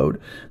protective mode.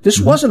 This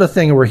wasn't a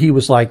thing where he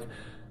was like,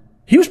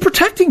 he was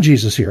protecting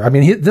Jesus here. I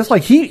mean,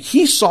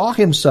 he saw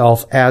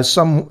himself as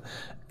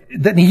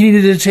that he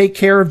needed to take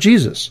care of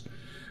Jesus.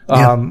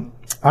 Yeah.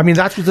 I mean,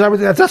 that's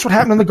what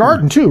happened in the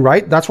garden too,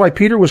 right? That's why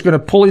Peter was going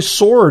to pull his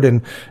sword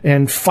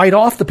and fight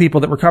off the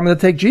people that were coming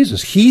to take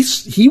Jesus.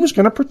 He was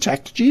going to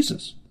protect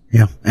Jesus.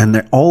 Yeah.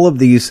 And all of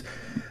these,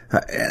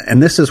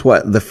 and this is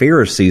what the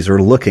Pharisees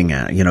are looking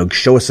at,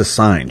 show us a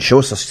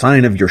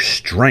sign of your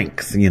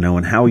strength,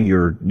 and how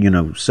you're,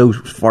 so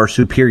far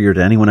superior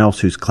to anyone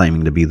else who's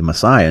claiming to be the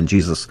Messiah. And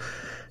Jesus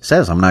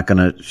says, I'm not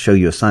going to show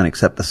you a sign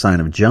except the sign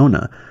of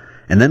Jonah.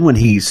 And then when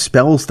he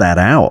spells that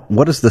out,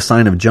 what does the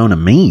sign of Jonah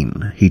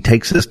mean? He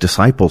takes his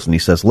disciples and he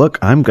says, look,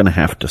 I'm going to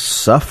have to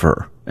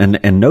suffer. And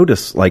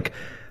notice,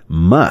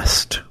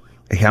 must.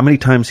 How many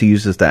times he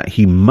uses that?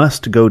 He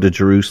must go to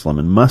Jerusalem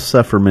and must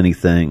suffer many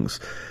things.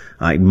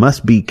 I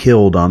must be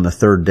killed on the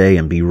third day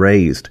and be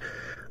raised.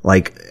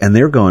 And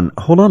they're going,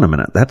 hold on a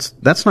minute.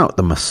 That's not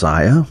the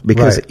Messiah.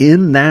 Because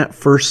in that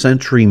first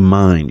century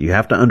mind, you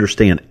have to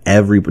understand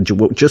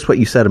just what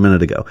you said a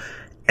minute ago.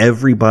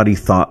 Everybody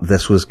thought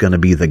this was going to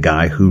be the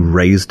guy who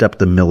raised up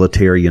the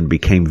military and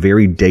became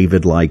very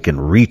David-like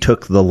and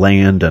retook the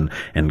land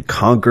and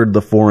conquered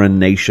the foreign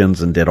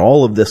nations and did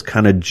all of this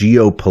kind of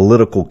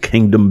geopolitical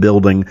kingdom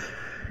building.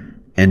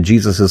 And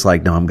Jesus is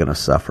like, no, I'm going to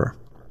suffer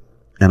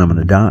and I'm going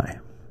to die.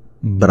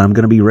 But I'm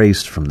going to be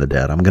raised from the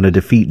dead. I'm going to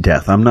defeat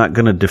death. I'm not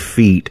going to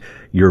defeat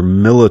your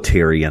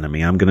military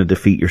enemy. I'm going to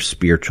defeat your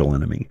spiritual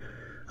enemy.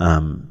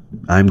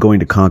 I'm going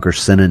to conquer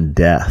sin and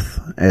death,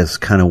 as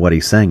kind of what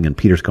he's saying. And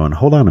Peter's going,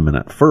 hold on a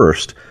minute.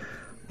 First,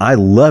 I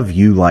love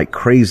you like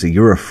crazy.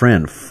 You're a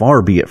friend.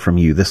 Far be it from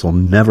you. This will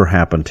never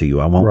happen to you.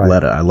 I won't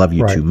let it. I love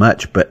you too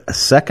much. But a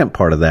second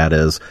part of that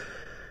is,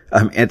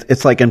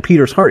 it's like in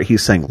Peter's heart,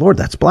 he's saying, Lord,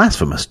 that's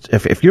blasphemous.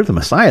 If you're the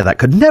Messiah, that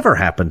could never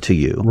happen to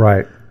you.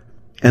 Right.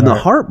 And the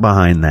heart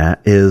behind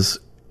that is,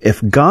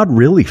 if God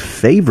really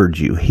favored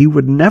you, he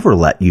would never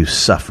let you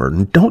suffer.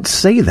 And don't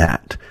say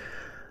that.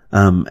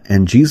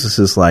 And Jesus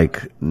is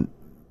like,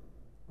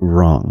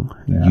 wrong.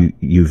 Yeah.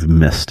 You've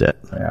missed it.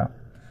 Yeah.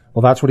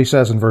 Well, that's what he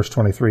says in verse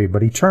 23.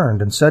 But he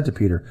turned and said to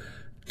Peter,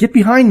 "Get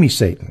behind me,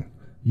 Satan.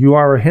 You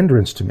are a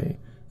hindrance to me,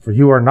 for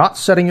you are not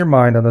setting your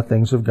mind on the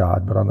things of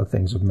God, but on the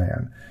things of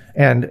man."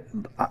 And,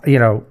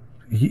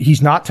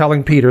 he's not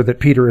telling Peter that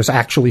Peter is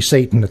actually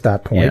Satan at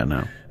that point.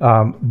 Yeah,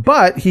 no.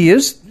 But he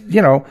is,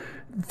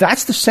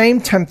 that's the same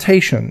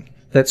temptation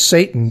that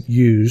Satan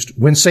used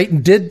when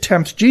Satan did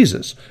tempt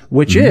Jesus,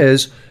 which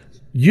is,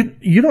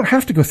 you don't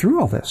have to go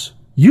through all this.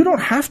 You don't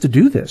have to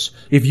do this.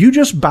 If you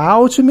just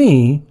bow to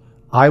me,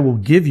 I will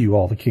give you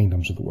all the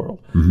kingdoms of the world.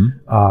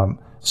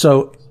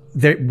 So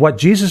what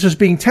Jesus is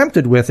being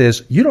tempted with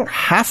is, you don't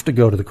have to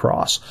go to the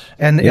cross.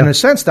 And in a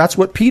sense, that's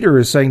what Peter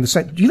is saying.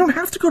 You don't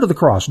have to go to the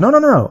cross.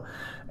 No.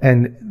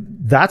 And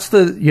that's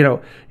there's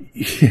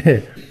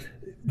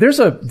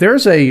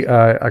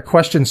a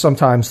question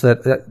sometimes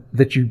that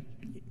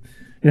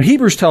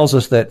Hebrews tells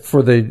us that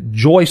for the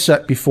joy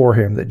set before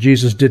him, that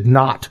Jesus did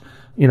not,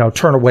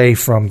 turn away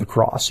from the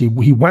cross. He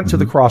went to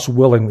the cross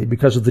willingly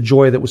because of the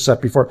joy that was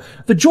set before him.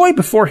 The joy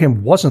before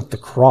him wasn't the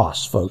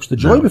cross, folks. The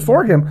joy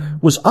before him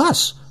was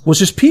us, was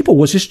his people,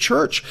 was his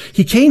church.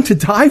 He came to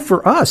die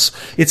for us.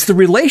 It's the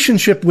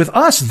relationship with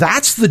us.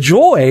 That's the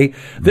joy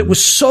that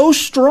was so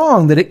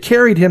strong that it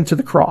carried him to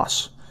the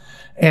cross.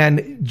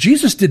 And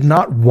Jesus did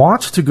not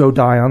want to go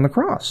die on the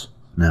cross.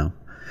 No.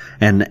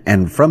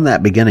 And from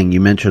that beginning, you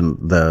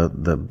mentioned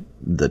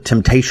the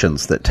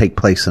temptations that take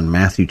place in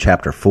Matthew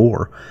chapter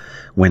 4.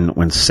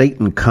 When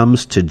Satan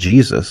comes to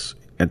Jesus,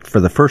 and for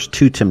the first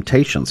two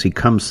temptations, he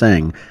comes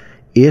saying,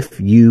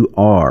 "If you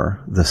are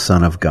the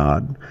Son of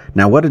God."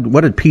 Now, what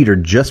did Peter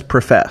just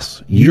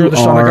profess? You're the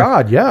Son of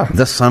God, yeah.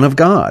 The Son of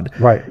God.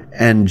 Right.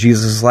 And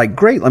Jesus is like,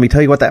 "Great, let me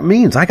tell you what that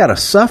means. I got to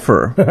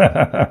suffer."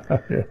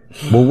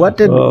 Well, what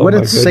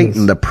did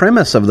Satan, the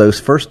premise of those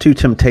first two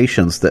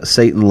temptations that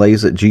Satan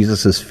lays at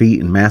Jesus' feet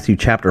in Matthew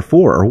chapter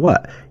 4 are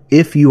what?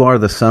 If you are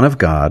the Son of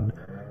God,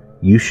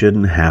 you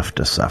shouldn't have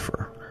to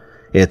suffer.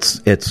 It's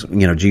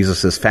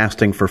Jesus is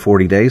fasting for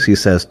 40 days. He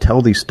says,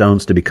 "Tell these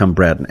stones to become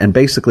bread." And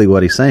basically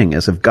what he's saying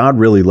is, if God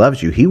really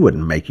loves you, he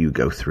wouldn't make you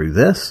go through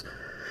this.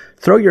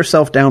 Throw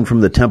yourself down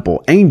from the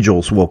temple.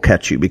 Angels will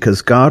catch you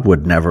because God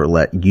would never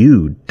let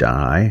you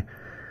die.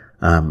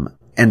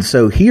 And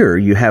so here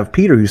you have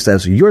Peter who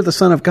says, "You're the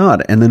Son of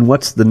God." And then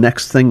what's the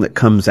next thing that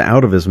comes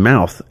out of his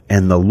mouth?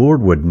 "And the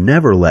Lord would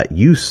never let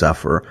you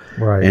suffer."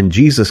 Right. And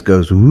Jesus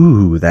goes,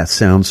 "Ooh, that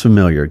sounds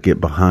familiar. Get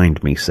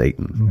behind me,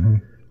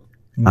 Satan."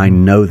 I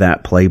know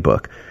that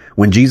playbook.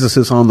 When Jesus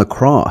is on the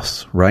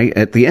cross, right?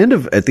 At the end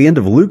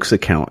of Luke's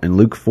account in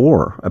Luke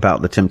 4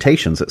 about the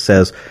temptations, it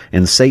says,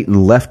 "And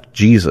Satan left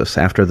Jesus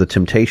after the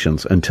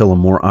temptations until a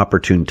more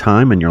opportune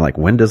time." And you're like,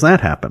 when does that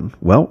happen?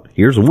 Well,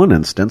 here's one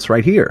instance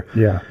right here.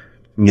 Yeah.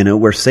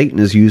 Where Satan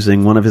is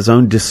using one of his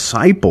own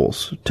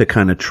disciples to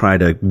kind of try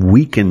to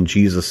weaken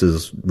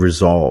Jesus's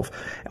resolve.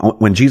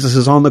 When Jesus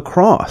is on the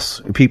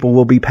cross, people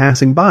will be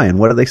passing by, and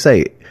what do they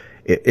say?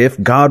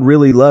 "If God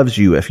really loves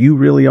you, if you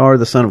really are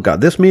the Son of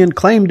God, this man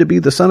claimed to be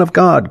the Son of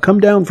God, come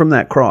down from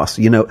that cross."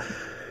 And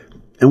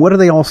what are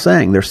they all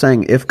saying? They're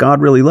saying, if God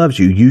really loves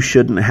you, you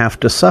shouldn't have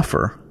to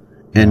suffer.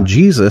 And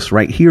Jesus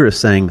right here is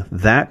saying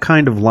that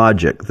kind of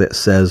logic that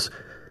says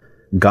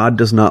God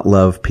does not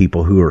love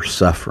people who are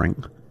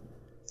suffering,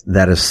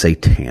 that is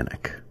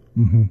satanic.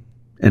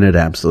 And it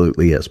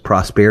absolutely is.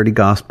 Prosperity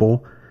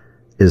gospel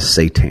is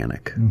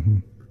satanic.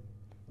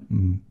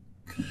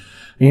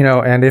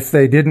 And if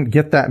they didn't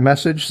get that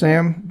message,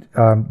 Sam,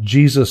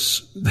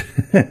 Jesus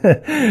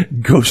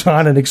goes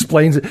on and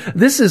explains it.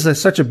 This is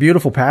such a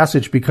beautiful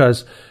passage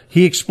because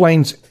he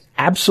explains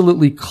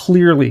absolutely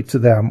clearly to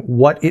them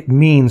what it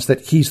means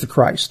that he's the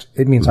Christ.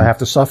 It means I have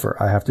to suffer.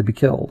 I have to be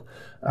killed.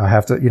 I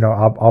have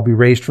to, I'll be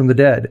raised from the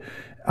dead.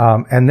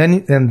 And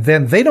then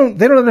they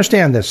don't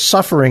understand this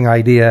suffering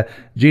idea.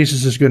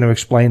 Jesus is going to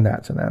explain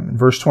that to them. In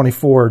verse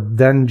 24,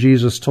 then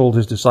Jesus told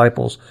his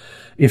disciples,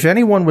 "If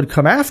anyone would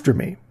come after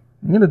me,"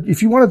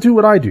 if you want to do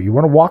what I do, you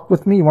want to walk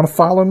with me, you want to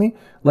follow me,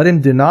 let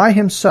him deny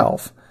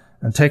himself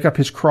and take up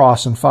his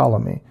cross and follow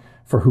me.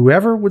 For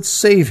whoever would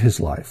save his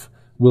life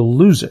will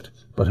lose it,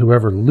 but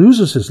whoever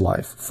loses his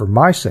life for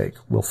my sake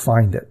will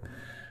find it.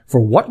 For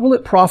what will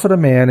it profit a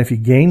man if he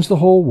gains the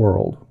whole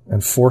world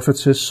and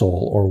forfeits his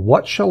soul? Or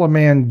what shall a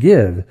man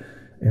give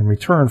in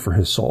return for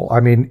his soul?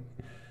 I mean,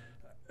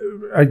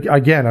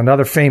 again,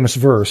 another famous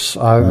verse,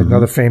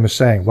 another famous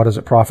saying, what does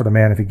it profit a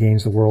man if he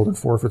gains the world and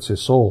forfeits his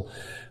soul?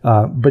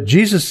 But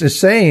Jesus is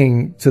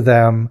saying to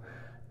them,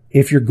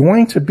 if you're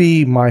going to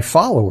be my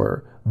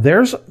follower,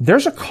 there's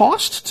a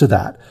cost to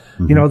that.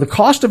 The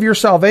cost of your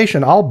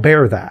salvation, I'll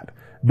bear that.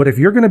 But if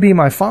you're going to be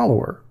my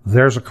follower,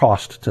 there's a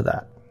cost to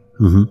that.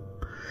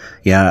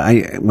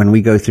 Yeah, when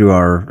we go through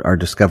our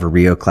Discover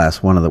Rio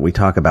class, we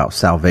talk about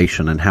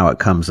salvation and how it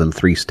comes in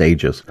 3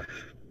 stages.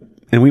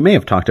 And we may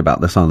have talked about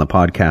this on the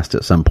podcast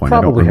at some point.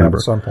 Probably I don't remember.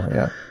 At some point,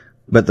 yeah.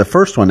 But the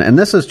first one, and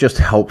this is just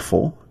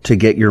helpful to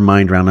get your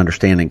mind around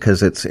understanding,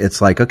 because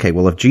it's like, okay,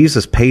 well, if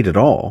Jesus paid it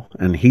all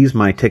and he's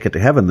my ticket to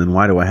heaven, then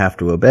why do I have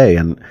to obey?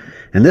 And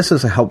this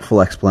is a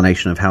helpful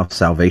explanation of how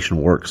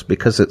salvation works,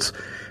 because it's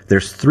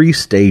there's 3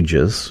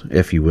 stages,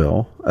 if you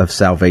will, of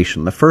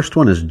salvation. The first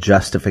one is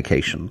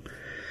justification.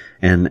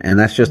 And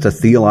that's just a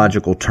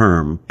theological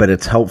term, but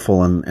it's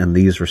helpful in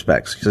these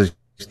respects. Because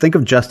think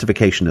of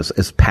justification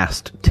as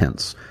past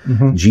tense.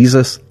 Mm-hmm.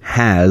 Jesus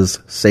has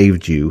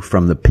saved you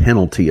from the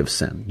penalty of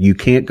sin. You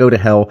can't go to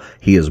hell.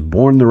 He has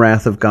borne the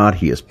wrath of God.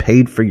 He has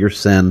paid for your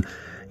sin.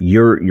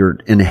 Your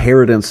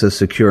inheritance is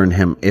secure in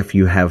him if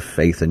you have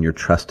faith and you're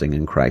trusting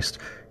in Christ.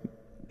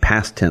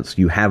 Past tense,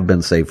 you have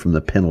been saved from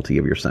the penalty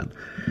of your sin.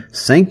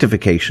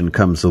 Sanctification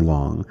comes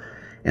along,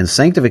 and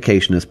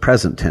sanctification is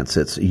present tense.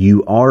 It's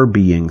you are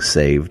being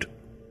saved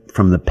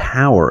from the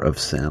power of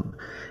sin.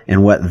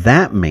 And what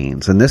that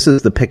means, and this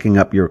is the picking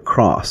up your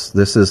cross,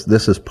 this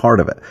is part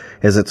of it,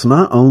 is it's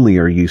not only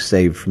are you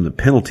saved from the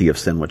penalty of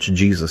sin, which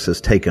Jesus has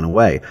taken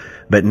away,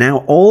 but now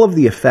all of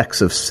the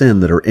effects of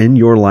sin that are in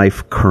your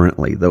life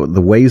currently,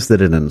 the ways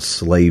that it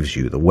enslaves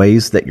you, the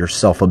ways that you're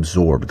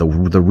self-absorbed,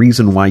 the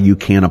reason why you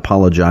can't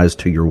apologize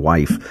to your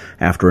wife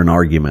after an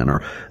argument,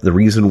 or the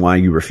reason why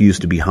you refuse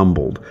to be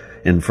humbled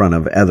in front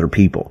of other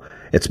people.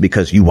 It's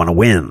because you want to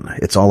win.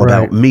 It's all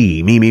about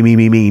me.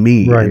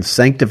 Right. And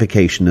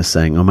sanctification is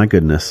saying, oh my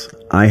goodness,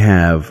 I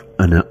have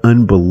an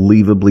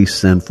unbelievably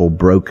sinful,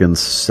 broken,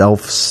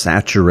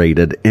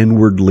 self-saturated,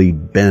 inwardly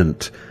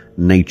bent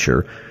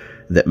nature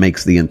that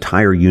makes the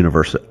entire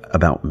universe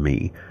about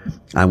me.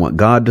 I want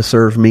God to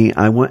serve me.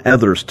 I want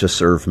others to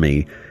serve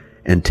me.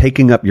 And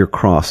taking up your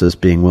cross is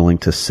being willing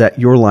to set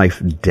your life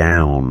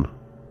down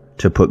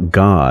to put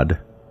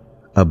God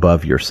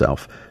above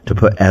yourself, to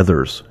put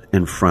others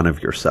in front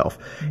of yourself.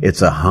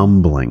 It's a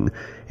humbling.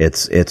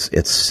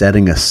 It's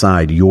setting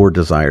aside your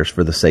desires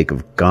for the sake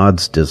of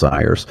God's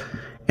desires.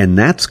 And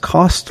that's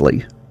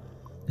costly.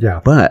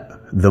 Yeah. But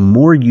the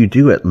more you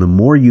do it and the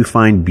more you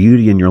find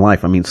beauty in your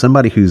life. I mean,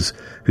 somebody who's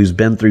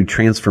been through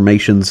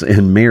transformations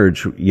in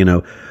marriage,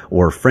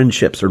 or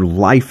friendships or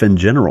life in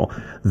general,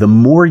 the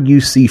more you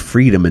see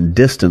freedom and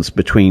distance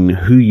between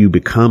who you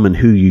become and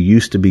who you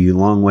used to be a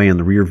long way in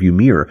the rearview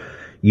mirror,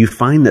 you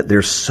find that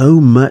there's so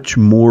much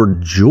more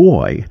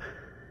joy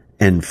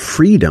and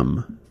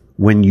freedom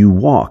when you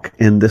walk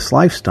in this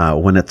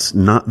lifestyle, when it's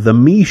not the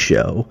me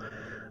show.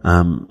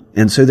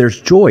 And so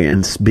there's joy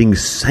in being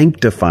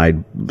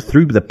sanctified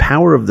through the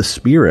power of the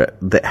Spirit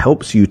that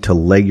helps you to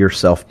lay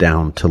yourself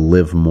down to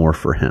live more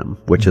for Him,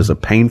 which is a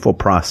painful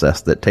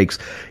process that takes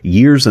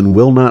years and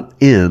will not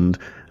end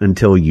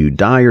until you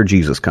die or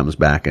Jesus comes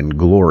back and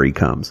glory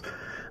comes.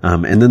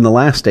 And then the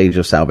last stage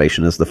of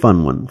salvation is the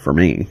fun one for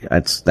me.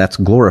 That's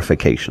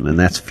glorification, and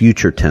that's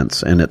future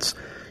tense, and it's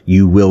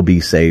you will be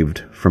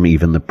saved from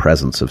even the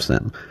presence of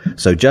sin.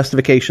 So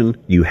justification,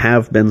 you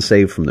have been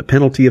saved from the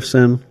penalty of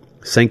sin.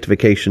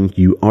 Sanctification,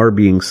 you are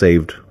being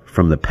saved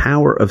from the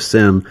power of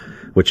sin,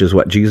 which is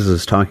what Jesus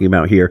is talking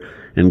about here.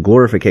 And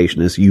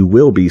glorification is you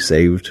will be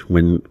saved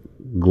when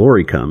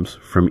glory comes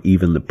from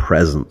even the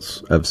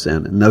presence of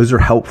sin. And those are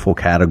helpful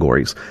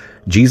categories.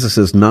 Jesus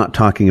is not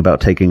talking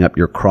about taking up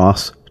your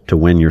cross to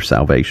win your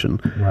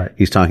salvation. Right.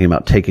 He's talking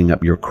about taking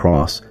up your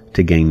cross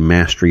to gain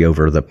mastery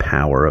over the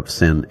power of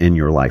sin in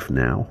your life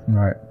now.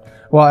 Right.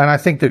 Well, and I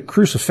think that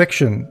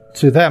crucifixion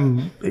to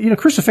them,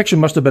 crucifixion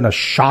must have been a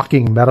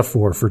shocking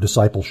metaphor for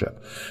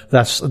discipleship.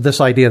 That's this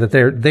idea that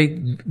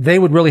they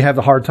would really have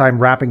a hard time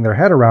wrapping their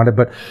head around it.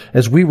 But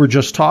as we were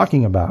just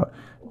talking about,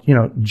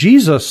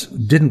 Jesus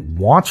didn't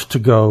want to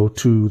go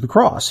to the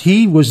cross.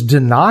 He was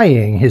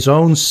denying his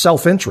own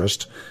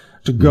self-interest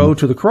to go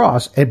to the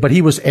cross, but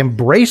he was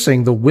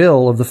embracing the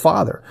will of the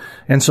Father.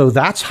 And so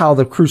that's how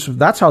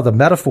the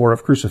metaphor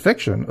of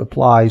crucifixion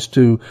applies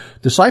to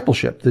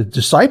discipleship. The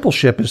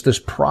discipleship is this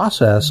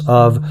process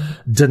of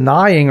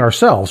denying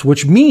ourselves,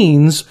 which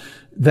means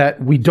that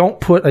we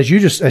don't put, as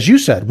you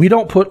said, we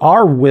don't put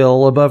our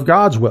will above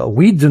God's will.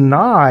 We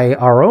deny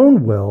our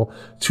own will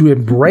to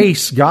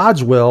embrace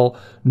God's will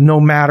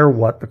no matter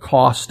what the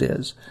cost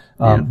is.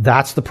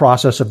 That's the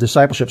process of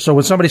discipleship. So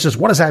when somebody says,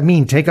 what does that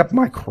mean? Take up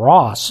my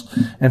cross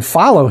and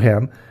follow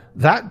him.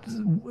 That,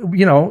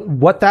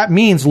 what that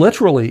means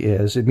literally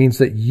is it means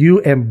that you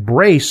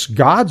embrace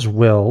God's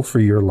will for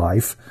your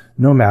life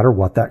no matter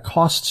what that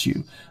costs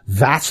you.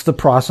 That's the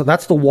process.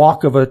 That's the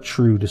walk of a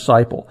true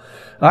disciple.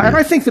 And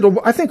I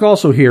think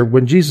also here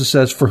when Jesus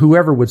says, for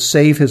whoever would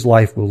save his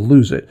life will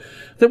lose it,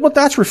 that what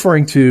that's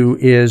referring to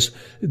is,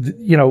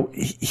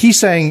 he's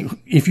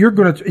saying if you're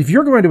going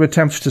to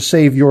attempt to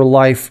save your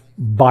life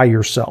by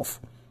yourself,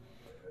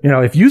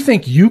 if you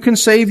think you can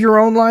save your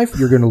own life,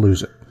 you're going to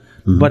lose it.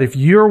 Mm-hmm. But if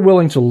you're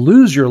willing to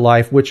lose your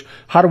life,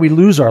 how do we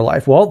lose our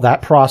life? Well,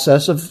 that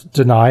process of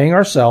denying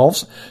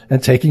ourselves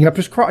and taking up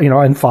his cross,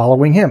 and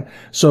following him.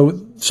 So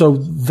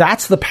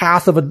that's the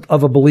path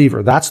of a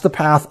believer. That's the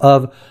path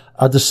of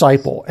a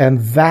disciple. And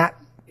that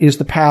is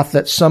the path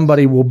that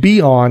somebody will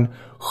be on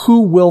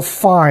who will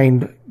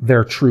find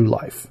their true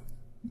life.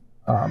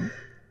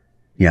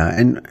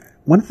 And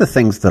one of the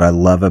things that I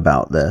love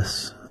about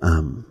this,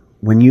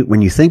 when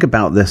you think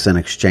about this in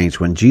exchange,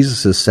 when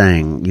Jesus is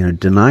saying,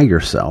 deny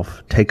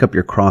yourself, take up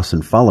your cross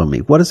and follow me,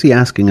 what is he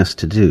asking us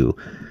to do?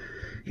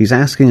 He's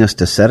asking us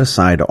to set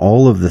aside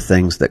all of the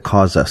things that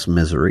cause us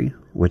misery,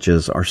 which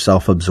is our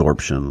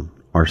self-absorption,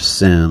 our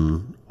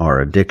sin, our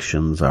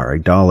addictions, our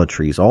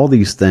idolatries, all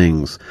these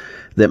things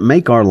that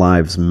make our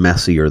lives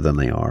messier than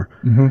they are,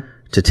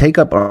 to take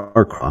up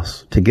our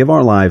cross, to give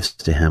our lives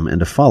to him and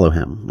to follow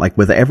him, like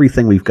with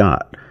everything we've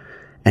got.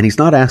 And he's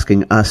not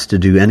asking us to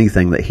do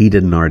anything that he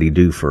didn't already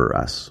do for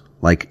us.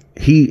 Like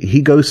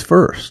he goes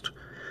first.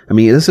 I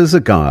mean, this is a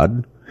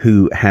God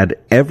who had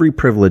every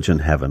privilege in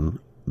heaven,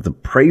 the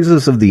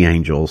praises of the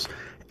angels,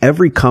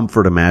 every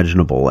comfort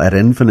imaginable at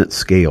infinite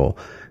scale,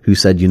 who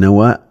said, you know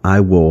what?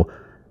 I will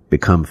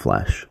become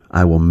flesh.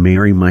 I will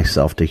marry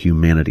myself to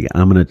humanity.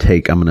 I'm going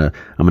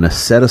to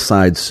set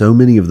aside so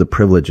many of the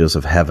privileges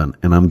of heaven,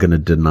 and I'm going to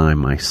deny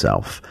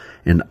myself,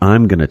 and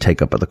I'm going to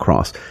take up the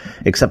cross.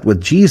 Except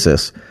with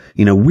Jesus,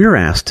 we're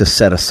asked to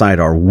set aside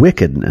our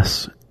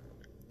wickedness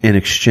in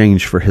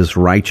exchange for his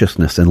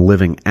righteousness and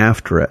living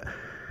after it.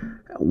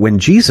 When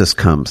Jesus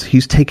comes,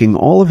 he's taking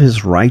all of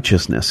his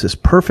righteousness, his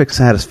perfect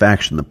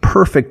satisfaction, the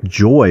perfect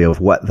joy of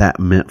what that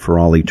meant for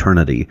all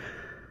eternity,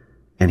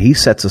 and he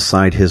sets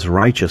aside his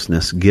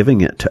righteousness,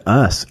 giving it to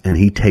us, and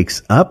he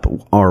takes up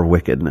our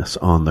wickedness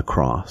on the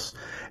cross.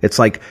 It's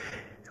like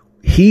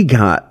he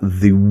got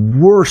the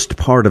worst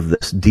part of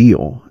this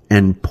deal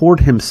and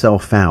poured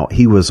himself out.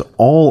 He was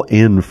all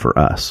in for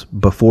us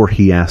before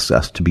he asks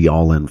us to be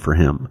all in for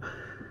him.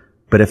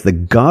 But if the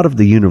God of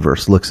the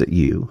universe looks at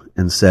you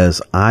and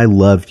says, I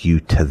love you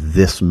to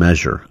this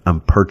measure, I'm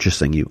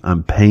purchasing you,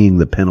 I'm paying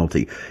the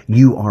penalty,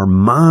 you are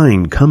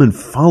mine, come and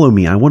follow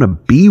me, I want to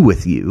be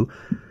with you,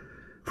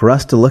 for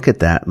us to look at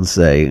that and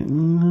say, I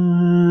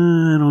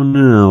don't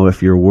know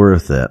if you're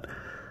worth it.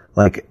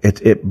 Like,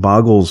 it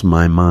boggles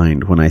my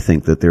mind when I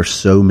think that there's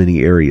so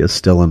many areas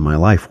still in my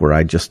life where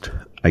I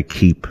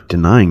keep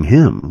denying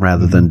him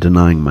rather than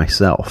denying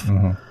myself.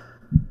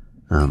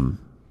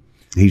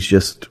 He's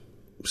just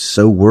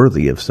so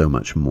worthy of so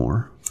much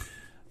more.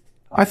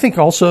 I think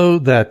also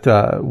that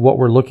what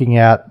we're looking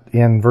at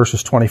in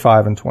verses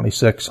 25 and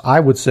 26, I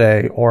would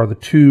say, are the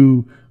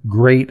two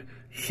great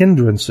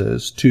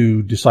hindrances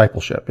to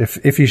discipleship.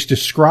 If he's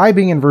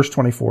describing in verse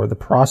 24 the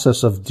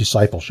process of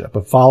discipleship,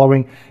 of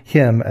following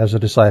him as a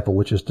disciple,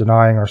 which is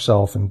denying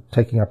ourselves and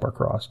taking up our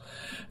cross.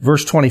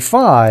 Verse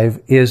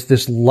 25 is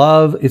this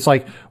love. It's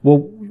like,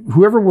 well,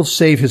 whoever will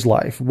save his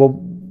life.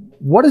 Well,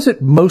 what is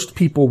it most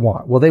people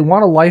want? Well, they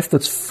want a life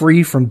that's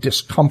free from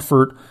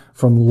discomfort,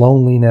 from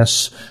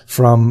loneliness,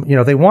 from,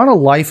 they want a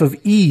life of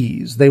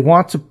ease. They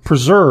want to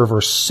preserve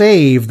or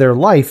save their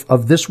life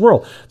of this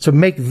world, to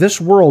make this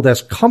world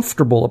as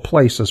comfortable a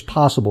place as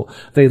possible.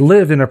 They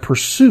live in a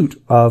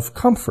pursuit of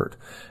comfort.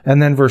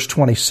 And then verse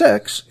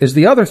 26 is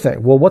the other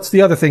thing. Well, what's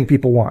the other thing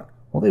people want?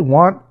 Well, they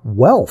want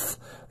wealth.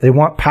 They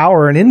want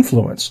power and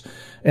influence.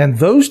 And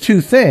those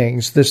two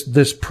things, this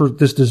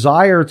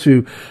desire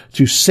to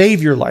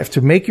save your life,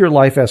 to make your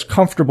life as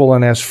comfortable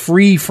and as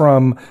free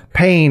from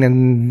pain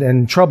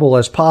and trouble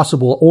as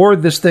possible, or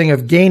this thing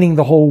of gaining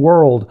the whole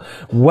world,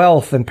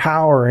 wealth and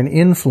power and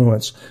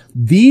influence,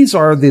 these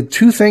are the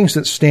two things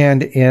that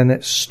stand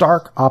in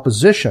stark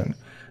opposition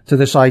to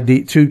this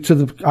idea, to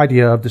the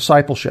idea of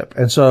discipleship.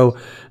 And so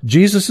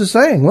Jesus is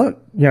saying, look,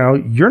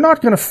 you're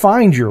not going to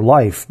find your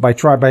life by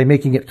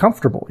making it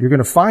comfortable. You're going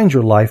to find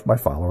your life by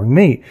following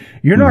me.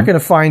 You're not going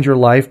to find your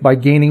life by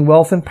gaining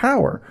wealth and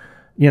power.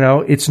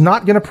 It's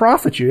not going to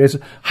profit you. It's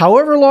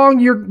however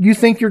long you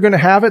think you're going to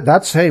have it.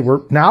 That's, hey,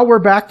 we're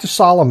back to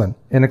Solomon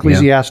in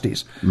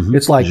Ecclesiastes. Yeah.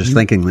 It's like, just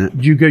thinking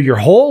that you go your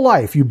whole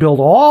life, you build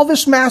all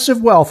this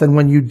massive wealth, and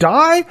when you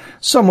die,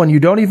 someone you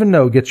don't even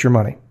know gets your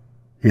money.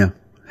 Yeah.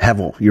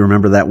 Hevel. You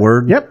remember that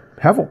word? Yep.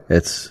 Hevel.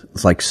 It's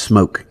like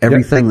smoke.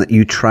 Everything that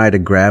you try to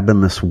grab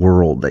in this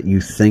world that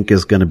you think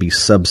is going to be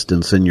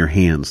substance in your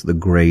hands, the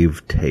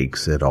grave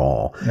takes it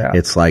all. Yeah.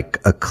 It's like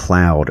a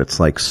cloud. It's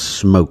like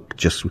smoke.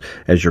 Just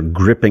as you're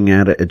gripping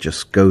at it, it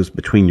just goes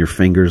between your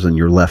fingers and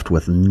you're left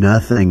with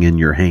nothing in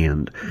your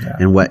hand. Yeah.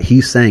 And what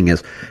he's saying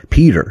is,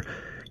 Peter,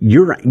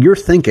 you're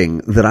thinking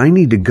that I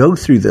need to go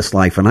through this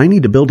life and I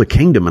need to build a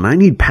kingdom and I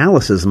need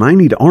palaces and I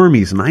need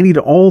armies and I need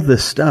all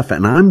this stuff.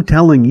 And I'm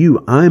telling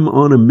you, I'm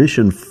on a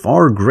mission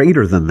far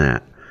greater than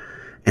that.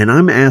 And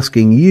I'm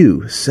asking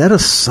you, set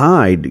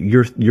aside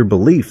your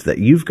belief that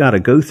you've got to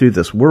go through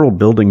this world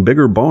building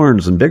bigger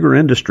barns and bigger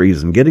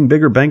industries and getting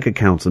bigger bank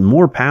accounts and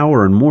more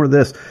power and more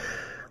this.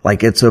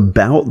 Like, it's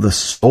about the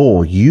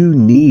soul. You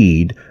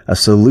need a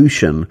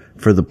solution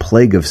for the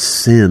plague of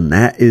sin.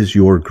 That is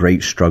your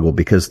great struggle,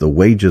 because the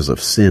wages of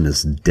sin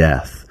is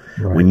death.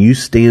 Right. When you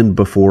stand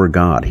before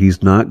God,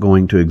 he's not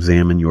going to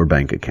examine your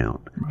bank account.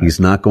 Right. He's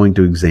not going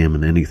to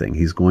examine anything.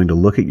 He's going to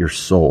look at your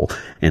soul.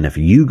 And if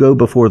you go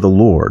before the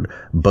Lord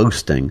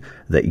boasting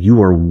that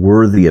you are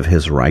worthy of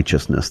his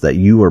righteousness, that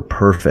you are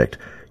perfect,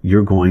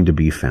 you're going to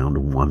be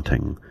found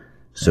wanting.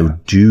 So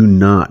do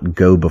not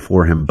go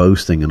before him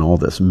boasting in all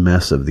this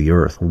mess of the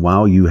earth.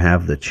 While you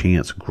have the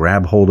chance,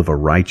 grab hold of a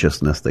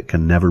righteousness that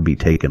can never be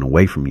taken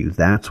away from you.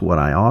 That's what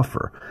I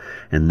offer.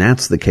 And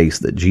that's the case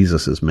that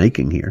Jesus is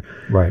making here.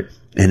 Right.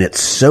 And it's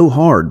so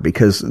hard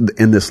because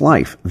in this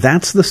life,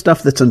 that's the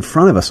stuff that's in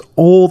front of us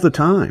all the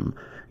time.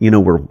 You know,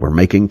 we're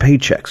making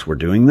paychecks. We're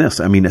doing this.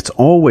 I mean, it's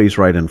always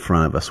right in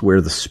front of us. Where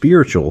the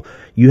spiritual,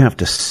 you have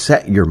to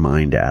set your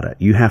mind at it.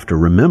 You have to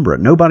remember it.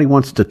 Nobody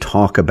wants to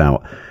talk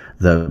about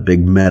the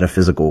big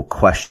metaphysical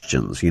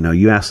questions. You know,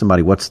 you ask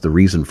somebody, what's the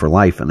reason for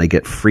life? And they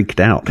get freaked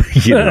out,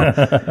 you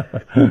know.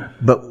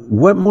 But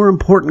what more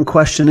important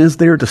question is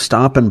there to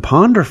stop and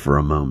ponder for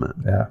a moment?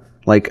 Yeah.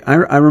 Like,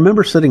 I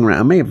remember sitting around,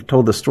 I may have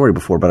told this story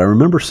before, but I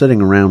remember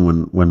sitting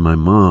around when my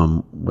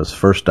mom was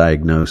first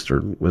diagnosed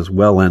or was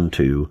well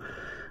into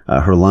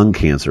her lung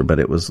cancer, but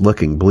it was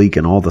looking bleak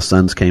and all the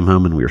sons came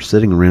home and we were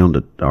sitting around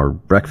at our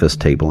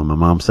breakfast table and my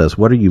mom says,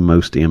 what are you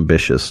most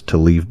ambitious to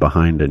leave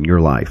behind in your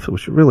life? It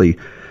was really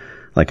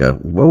like a,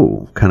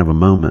 whoa, kind of a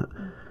moment.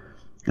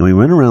 And we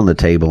went around the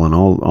table and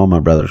all my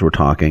brothers were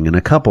talking and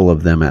a couple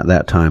of them at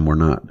that time were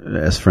not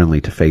as friendly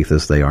to faith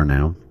as they are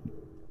now.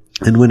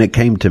 And when it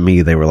came to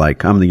me, they were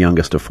like, I'm the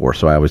youngest of four,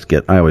 so I always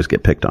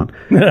get picked on.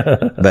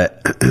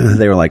 But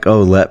they were like,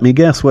 oh, let me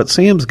guess what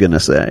Sam's going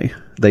to say.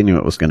 They knew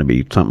it was going to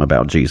be something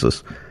about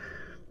Jesus.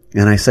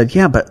 And I said,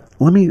 yeah, but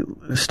let me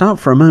stop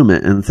for a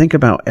moment and think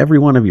about every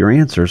one of your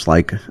answers.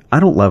 Like, I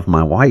don't love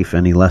my wife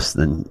any less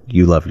than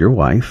you love your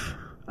wife.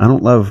 I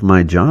don't love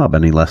my job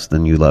any less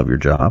than you love your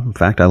job. In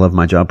fact, I love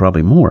my job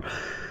probably more.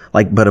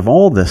 Like, but of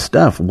all this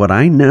stuff, what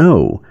I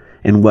know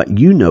and what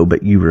you know,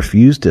 but you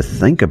refuse to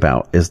think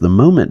about is the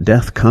moment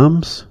death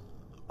comes,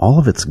 all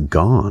of it's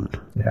gone.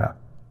 Yeah.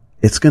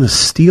 It's going to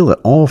steal it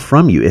all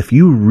from you. If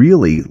you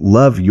really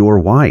love your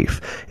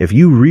wife, if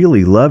you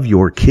really love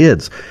your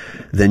kids,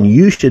 then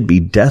you should be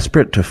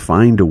desperate to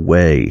find a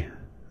way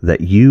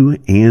that you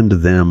and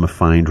them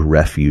find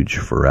refuge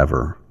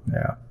forever.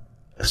 Yeah.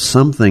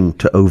 Something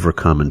to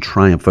overcome and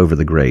triumph over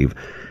the grave.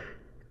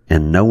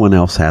 And no one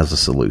else has a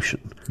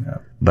solution. Yeah.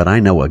 But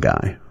I know a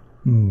guy.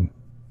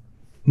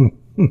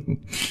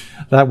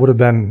 That would have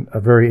been a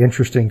very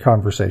interesting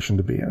conversation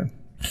to be in.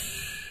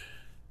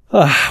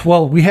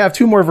 Well, we have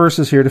two more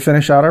verses here to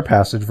finish out our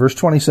passage. Verse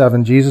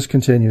 27, Jesus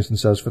continues and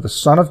says, for the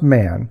Son of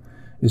Man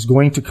is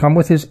going to come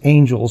with his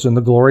angels in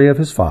the glory of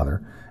his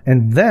Father,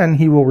 and then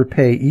he will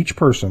repay each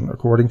person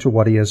according to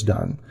what he has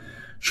done.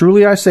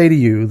 Truly I say to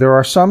you, there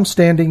are some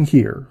standing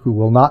here who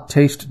will not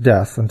taste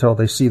death until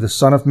they see the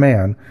Son of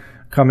Man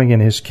coming in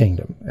his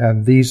kingdom.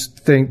 And these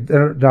things,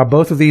 now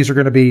both of these are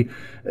going to be,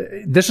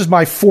 this is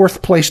my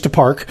fourth place to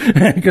park,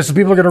 because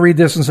people are going to read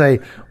this and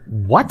say,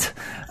 what?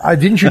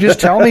 Didn't you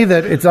just tell me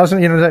that it doesn't,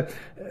 that,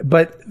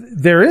 but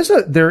there's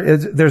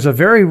a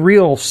very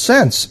real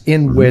sense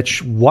in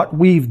which what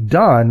we've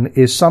done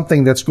is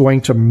something that's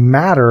going to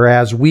matter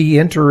as we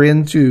enter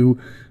into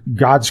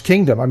God's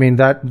kingdom. I mean,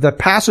 the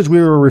passage we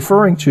were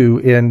referring to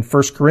in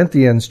 1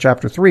 Corinthians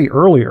chapter 3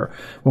 earlier,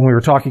 when we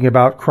were talking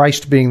about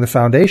Christ being the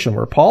foundation,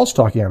 where Paul's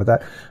talking about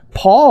that,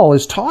 Paul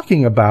is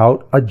talking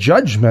about a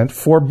judgment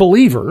for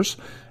believers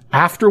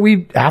after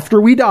we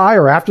die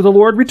or after the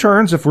Lord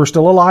returns, if we're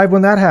still alive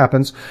when that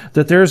happens,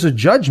 that there's a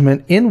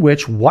judgment in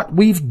which what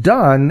we've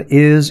done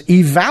is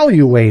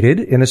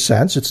evaluated, in a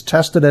sense. It's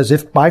tested as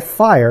if by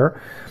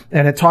fire.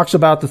 And it talks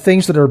about the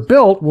things that are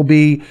built will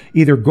be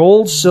either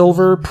gold,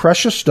 silver,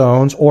 precious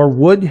stones, or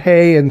wood,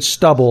 hay, and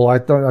stubble. I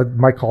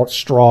might call it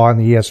straw in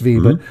the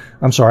ESV, but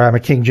I'm sorry, I'm a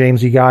King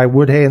Jamesy guy,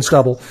 wood, hay, and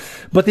stubble.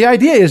 But the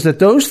idea is that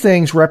those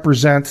things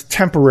represent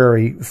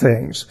temporary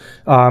things.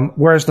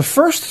 Whereas the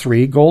first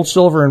three, gold,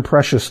 silver, and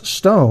precious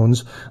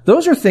stones,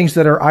 those are things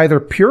that are either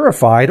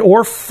purified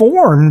or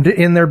formed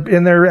in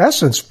their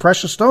essence.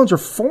 Precious stones are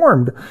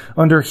formed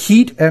under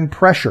heat and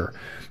pressure.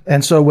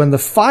 And so when the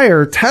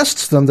fire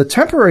tests them, the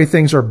temporary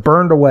things are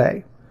burned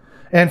away.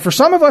 And for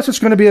some of us, it's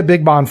going to be a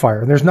big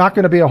bonfire, and there's not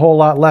going to be a whole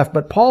lot left.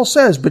 But Paul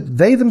says, but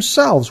they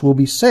themselves will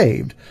be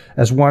saved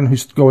as one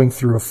who's going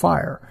through a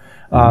fire.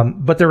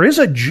 But there is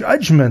a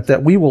judgment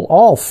that we will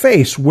all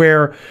face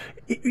where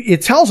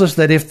it tells us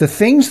that if the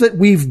things that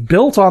we've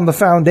built on the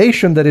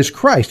foundation that is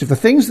Christ,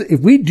 if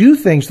we do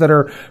things that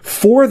are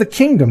for the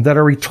kingdom, that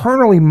are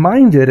eternally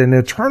minded and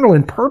eternal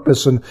in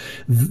purpose, and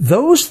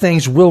those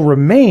things will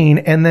remain,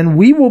 and then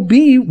we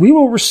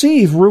will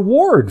receive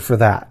reward for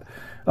that.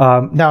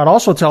 Now it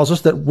also tells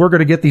us that we're going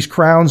to get these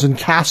crowns and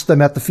cast them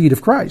at the feet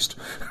of Christ.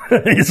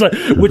 It's like,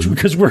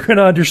 because we're going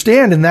to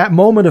understand in that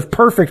moment of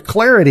perfect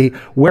clarity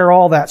where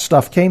all that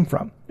stuff came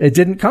from. It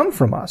didn't come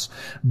from us.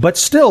 But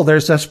still,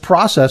 there's this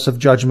process of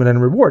judgment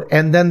and reward.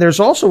 And then there's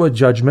also a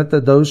judgment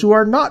that those who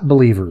are not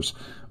believers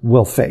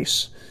will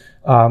face.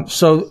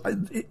 So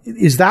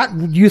is that,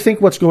 do you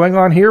think, what's going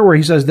on here, where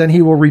he says, then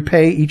he will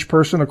repay each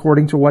person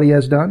according to what he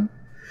has done?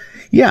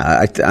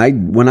 Yeah,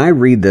 when I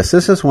read this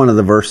is one of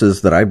the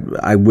verses that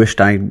I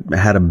wished I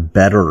had a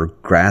better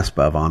grasp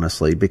of,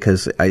 honestly,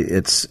 because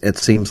it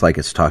seems like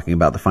it's talking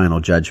about the final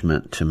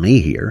judgment to me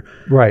here.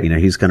 Right.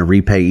 He's going to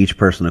repay each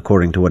person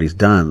according to what he's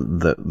done.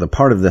 The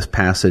part of this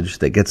passage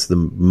that gets the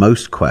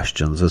most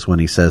questions is when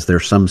he says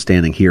there's some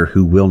standing here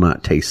who will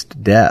not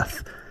taste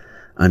death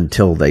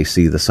until they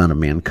see the Son of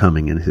Man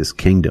coming in his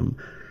kingdom.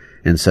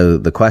 And so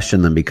the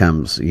question then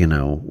becomes,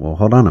 well,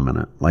 hold on a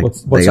minute. Like,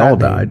 what's they all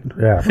died.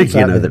 Yeah.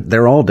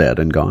 They're all dead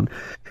and gone.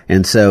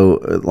 And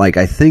so, like,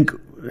 I think,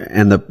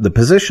 and the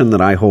position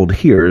that I hold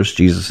here is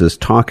Jesus is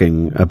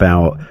talking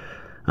about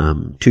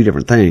two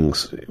different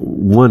things.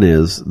 One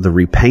is the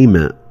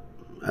repayment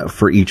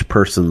for each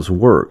person's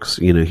works.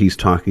 He's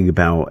talking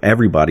about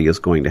everybody is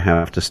going to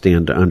have to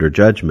stand under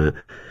judgment.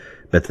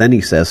 But then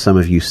he says, some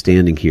of you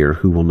standing here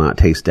who will not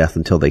taste death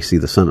until they see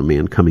the Son of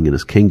Man coming in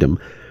his kingdom.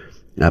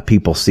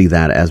 People see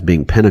that as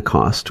being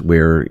Pentecost,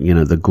 where,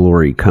 the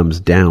glory comes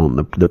down,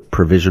 the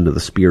provision of the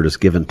Spirit is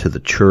given to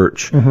the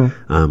church,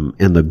 and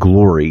the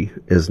glory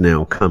is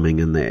now coming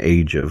in the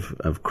age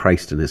of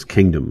Christ and his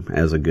kingdom,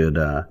 as a good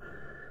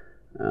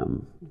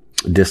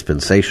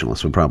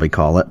dispensationalist would probably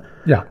call it.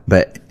 Yeah.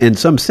 But in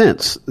some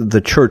sense,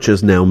 the church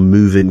is now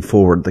moving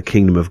forward, the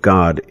kingdom of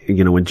God.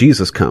 When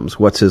Jesus comes,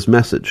 what's his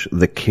message?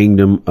 The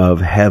kingdom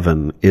of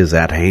heaven is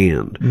at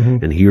hand.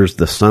 And here's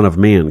the Son of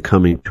Man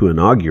coming to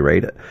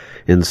inaugurate it.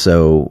 And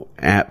so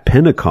at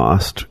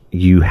Pentecost,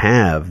 you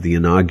have the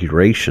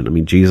inauguration. I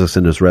mean, Jesus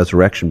in his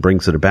resurrection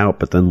brings it about,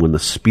 but then when the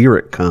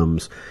Spirit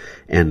comes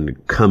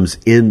and comes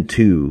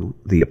into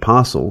the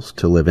apostles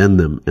to live in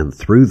them and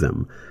through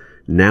them,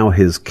 now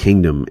his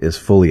kingdom is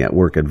fully at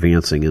work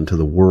advancing into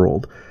the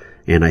world.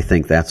 And I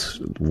think that's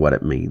what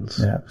it means.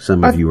 Yeah.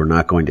 Some of you are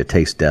not going to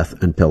taste death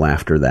until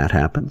after that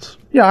happens.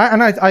 Yeah,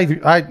 and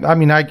I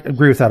mean, I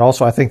agree with that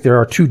also. I think there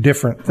are two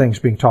different things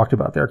being talked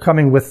about there.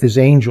 Coming with his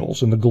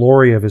angels and the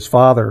glory of his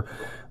Father.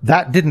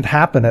 That didn't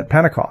happen at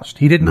Pentecost.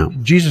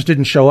 Jesus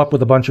didn't show up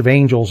with a bunch of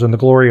angels and the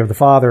glory of the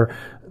Father.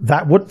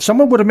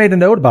 Someone would have made a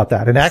note about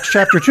that in Acts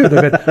chapter 2.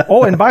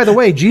 And by the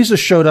way, Jesus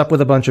showed up with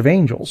a bunch of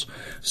angels.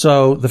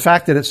 So the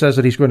fact that it says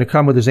that he's going to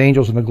come with his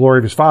angels and the glory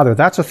of his Father,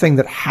 that's a thing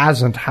that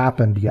hasn't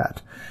happened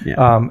yet.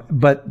 Yeah.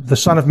 But the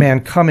Son of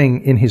Man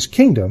coming in his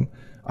kingdom,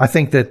 I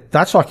think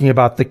that's talking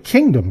about the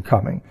kingdom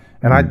coming.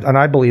 And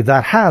I believe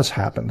that has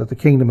happened, that the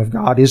kingdom of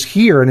God is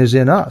here and is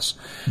in us.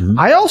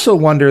 I also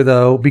wonder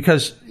though,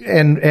 because,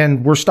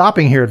 and we're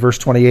stopping here at verse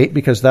 28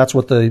 because that's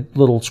what the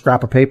little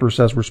scrap of paper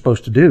says we're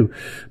supposed to do.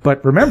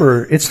 But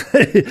remember,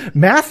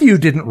 Matthew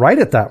didn't write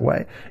it that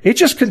way. It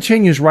just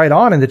continues right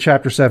on into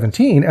chapter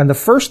 17. And the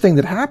first thing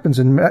that happens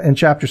in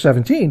chapter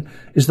 17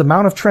 is the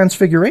Mount of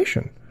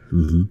Transfiguration.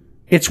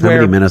 It's How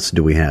many minutes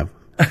do we have?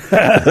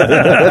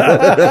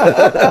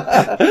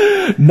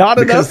 Not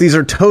because enough. These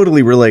are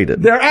totally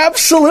related. They're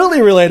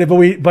absolutely related,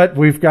 but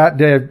we've got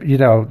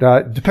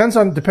depends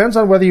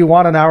on whether you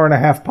want an hour and a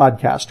half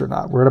podcast or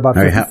not. We're at about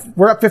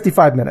we're at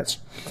 55 minutes.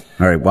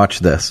 All right, watch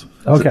this.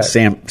 Okay,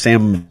 Sam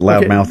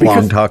Loudmouth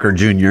Long Talker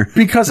Jr.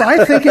 Because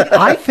I think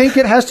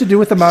it has to do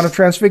with the Mount of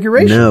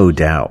Transfiguration. No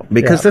doubt,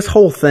 because this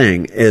whole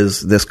thing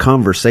is this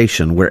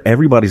conversation where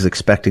everybody's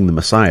expecting the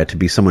Messiah to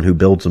be someone who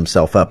builds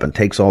himself up and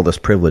takes all this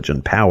privilege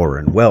and power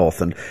and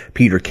wealth, and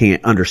Peter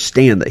can't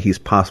understand that he's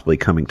possibly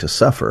coming to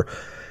suffer.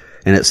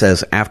 And it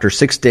says, after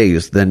 6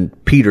 days, then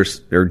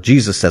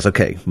Jesus says,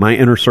 okay, my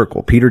inner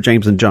circle, Peter,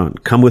 James, and John,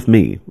 come with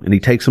me. And he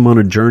takes them on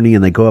a journey,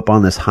 and they go up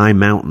on this high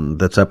mountain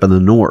that's up in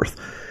the north.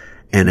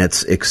 And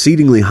it's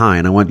exceedingly high,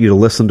 and I want you to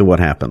listen to what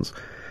happens.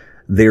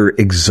 They're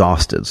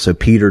exhausted. So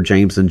Peter,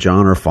 James, and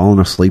John are falling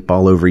asleep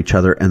all over each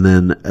other, and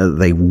then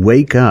they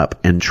wake up,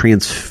 and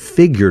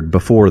transfigured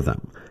before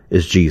them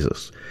is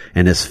Jesus.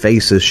 And his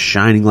face is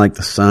shining like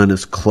the sun.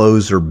 His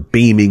clothes are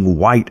beaming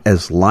white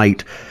as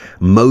light.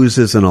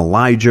 Moses and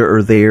Elijah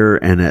are there,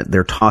 and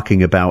they're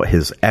talking about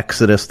his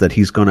exodus that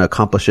he's going to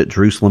accomplish at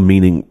Jerusalem,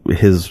 meaning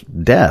his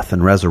death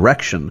and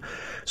resurrection.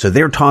 So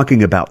they're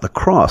talking about the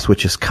cross,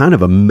 which is kind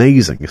of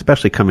amazing,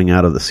 especially coming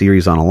out of the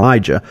series on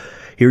Elijah.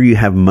 Here you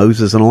have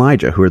Moses and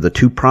Elijah, who are the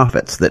two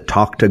prophets that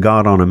talk to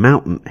God on a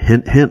mountain.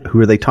 Hint, hint,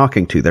 who are they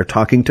talking to? They're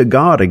talking to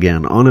God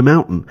again on a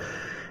mountain.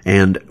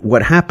 And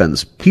what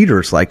happens?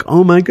 Peter's like,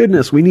 oh my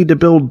goodness, we need to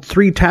build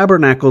 3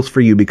 tabernacles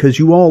for you because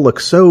you all look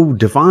so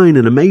divine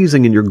and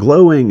amazing and you're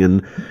glowing.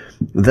 And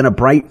then a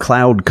bright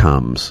cloud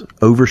comes,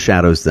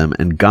 overshadows them,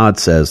 and God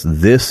says,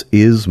 this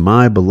is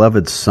my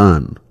beloved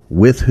Son,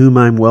 with whom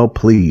I'm well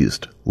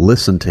pleased.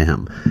 Listen to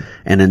him.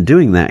 And in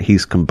doing that,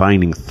 he's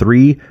combining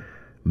 3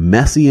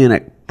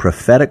 messianic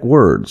prophetic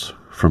words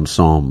from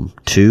Psalm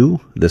 2,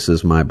 this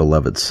is my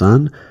beloved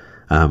Son.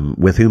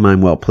 With whom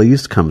I'm well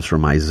pleased comes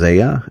from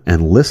Isaiah,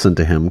 and listen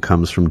to him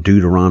comes from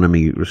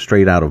Deuteronomy,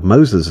 straight out of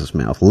Moses'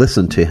 mouth.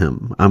 Listen to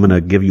him. I'm going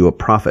to give you a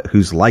prophet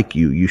who's like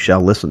you. You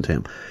shall listen to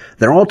him.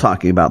 They're all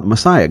talking about the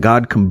Messiah.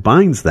 God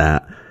combines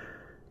that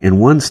in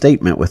one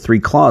statement with 3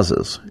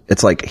 clauses.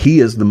 It's like he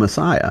is the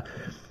Messiah.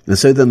 And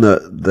so then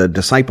the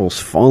disciples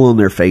fall on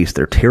their face.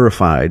 They're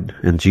terrified,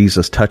 and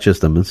Jesus touches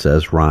them and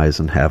says,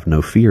 rise and have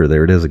no fear.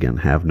 There it is again.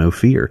 Have no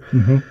fear.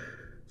 Mm-hmm.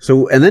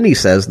 So, and then he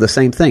says the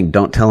same thing.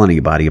 Don't tell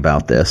anybody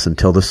about this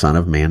until the Son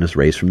of Man is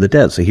raised from the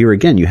dead. So here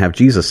again, you have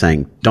Jesus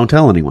saying, don't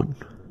tell anyone.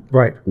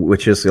 Right.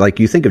 Which is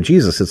like, you think of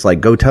Jesus, it's like,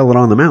 go tell it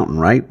on the mountain,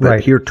 right? But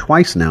here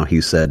twice now he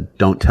said,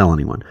 don't tell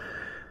anyone.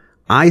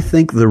 I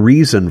think the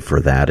reason for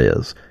that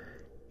is,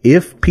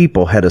 if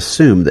people had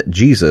assumed that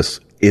Jesus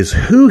is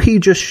who he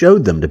just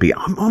showed them to be.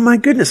 Oh my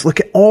goodness, look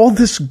at all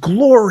this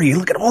glory.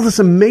 Look at all this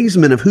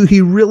amazement of who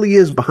he really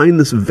is behind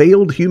this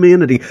veiled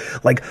humanity.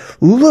 Like,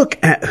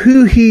 look at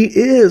who he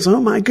is.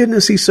 Oh my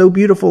goodness, he's so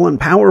beautiful and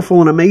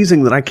powerful and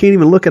amazing that I can't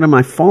even look at him.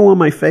 I fall on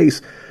my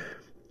face.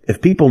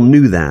 If people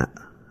knew that,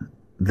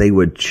 they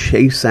would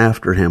chase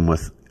after him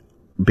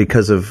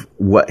because of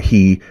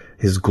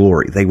his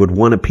glory. They would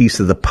want a piece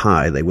of the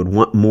pie. They would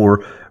want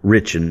more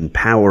rich and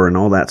power and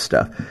all that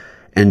stuff.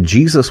 And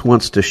Jesus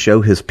wants to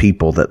show his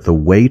people that the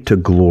way to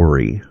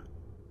glory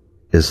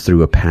is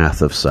through a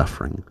path of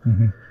suffering.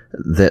 Mm-hmm.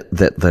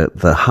 That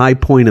the high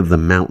point of the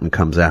mountain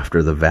comes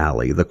after the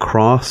valley. The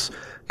cross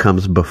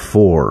comes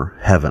before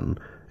heaven.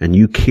 And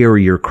you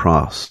carry your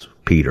cross,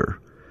 Peter.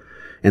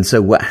 And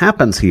so what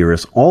happens here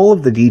is all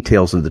of the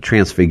details of the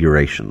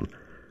transfiguration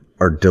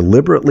are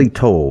deliberately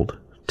told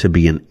to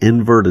be an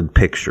inverted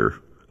picture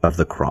of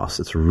the cross.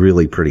 It's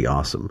really pretty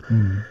awesome.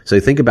 Mm. So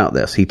think about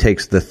this. He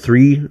takes the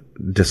 3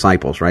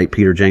 disciples, right?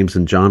 Peter, James,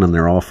 and John, and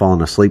they're all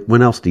falling asleep.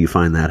 When else do you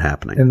find that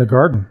happening? In the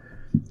garden.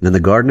 In the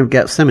Garden of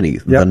Gethsemane.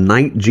 Yep. The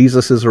night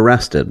Jesus is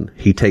arrested,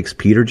 he takes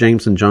Peter,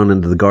 James, and John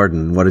into the garden.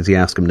 And what does he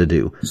ask them to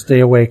do? Stay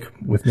awake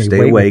with me.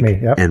 Stay awake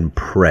with me. Yep. and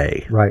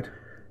pray. Right.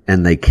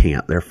 And they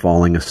can't. They're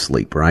falling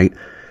asleep, right?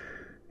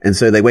 And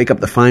so they wake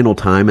up the final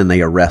time and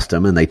they arrest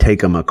him and they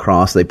take him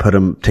across. They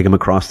take him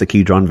across the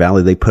Kidron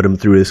Valley. They put him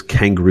through his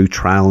kangaroo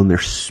trial and they're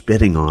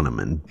spitting on him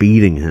and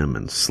beating him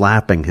and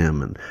slapping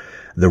him. And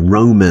the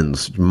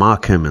Romans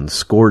mock him and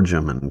scourge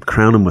him and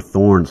crown him with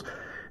thorns.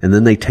 And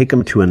then they take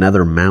him to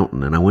another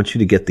mountain. And I want you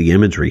to get the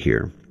imagery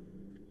here.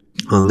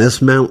 On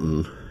this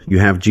mountain, you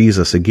have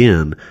Jesus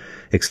again,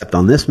 except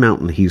on this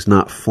mountain, he's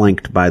not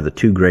flanked by the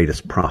 2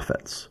 greatest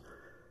prophets.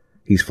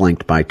 He's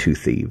flanked by 2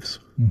 thieves.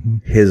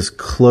 Mm-hmm. His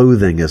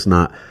clothing is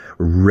not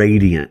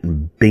radiant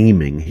and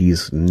beaming.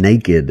 He's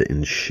naked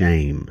in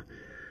shame.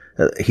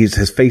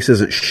 His face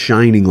isn't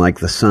shining like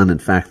the sun. In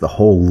fact, the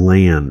whole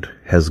land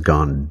has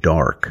gone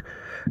dark.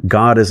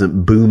 God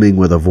isn't booming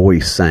with a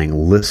voice saying,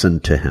 listen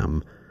to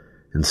him.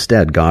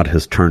 Instead, God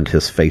has turned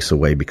his face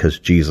away because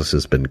Jesus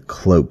has been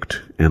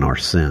cloaked in our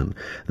sin.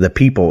 The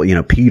people,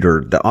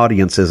 Peter, the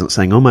audience isn't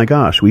saying, oh my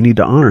gosh, we need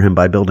to honor him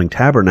by building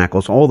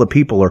tabernacles. All the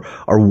people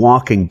are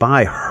walking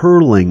by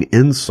hurling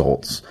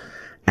insults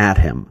at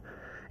him.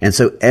 And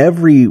so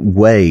every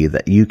way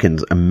that you can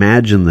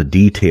imagine the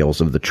details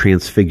of the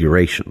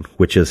transfiguration,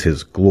 which is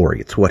his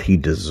glory, it's what he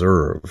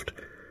deserved,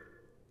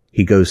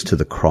 he goes to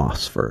the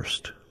cross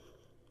first.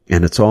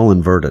 And it's all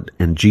inverted.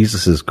 And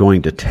Jesus is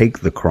going to take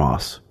the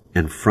cross,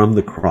 and from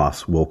the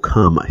cross will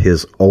come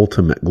his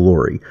ultimate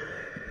glory.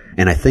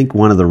 And I think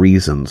one of the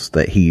reasons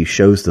that he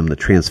shows them the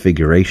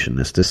transfiguration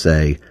is to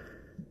say,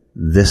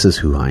 this is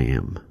who I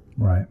am.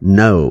 Right.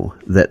 Know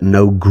that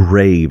no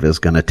grave is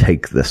going to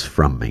take this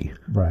from me.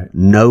 Right.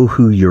 Know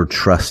who you're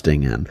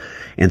trusting in.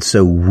 And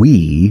so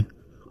we,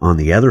 on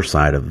the other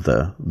side of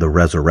the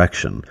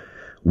resurrection,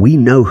 we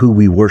know who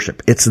we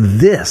worship. It's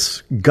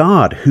this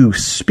God who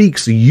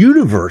speaks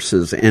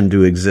universes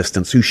into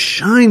existence, who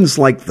shines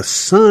like the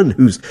sun,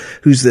 who's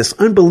this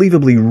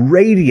unbelievably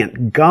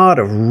radiant God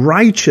of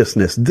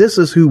righteousness. This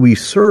is who we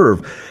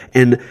serve.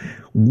 And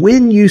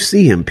when you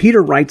see him,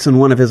 Peter writes in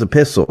one of his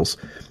epistles,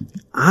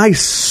 I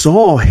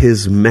saw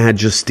his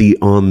majesty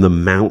on the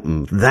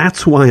mountain.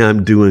 That's why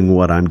I'm doing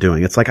what I'm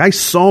doing. It's like I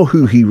saw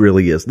who he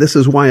really is. This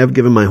is why I've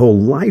given my whole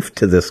life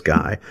to this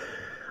guy.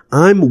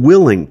 I'm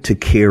willing to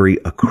carry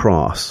a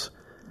cross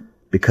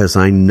because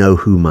I know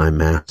who my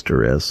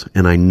master is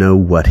and I know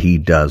what he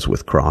does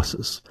with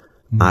crosses.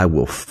 Mm-hmm. I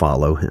will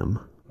follow him.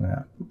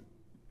 Yeah.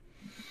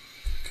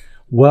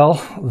 Well,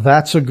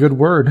 that's a good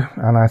word,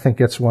 and I think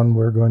it's one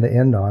we're going to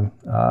end on.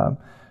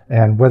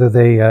 And whether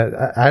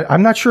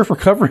I'm not sure if we're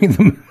covering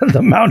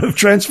the Mount of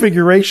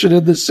Transfiguration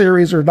in this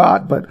series or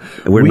not, but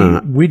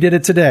we did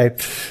it today.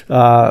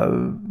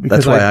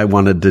 That's why I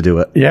wanted to do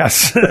it.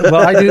 Yes. Well,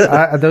 I do.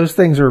 Those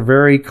things are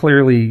very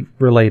clearly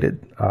related.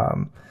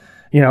 And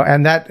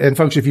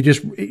folks, if you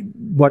just,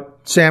 what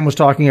Sam was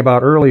talking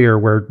about earlier,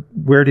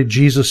 where did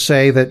Jesus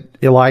say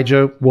that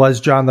Elijah was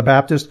John the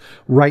Baptist?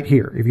 Right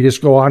here. If you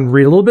just go on,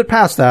 read a little bit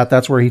past that,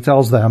 that's where he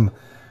tells them,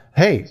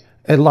 hey,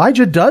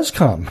 Elijah does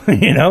come,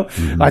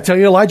 Mm-hmm. I tell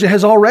you, Elijah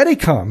has already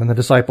come. And the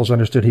disciples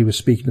understood he was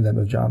speaking to them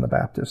of John the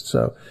Baptist.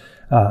 So,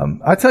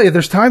 I tell you,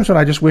 there's times when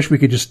I just wish we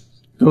could just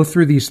go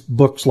through these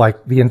books,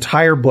 like the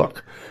entire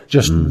book,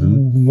 just,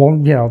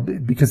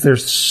 mm-hmm. Because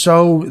there's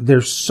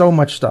so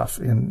much stuff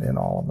in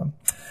all of them.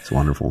 It's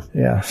wonderful.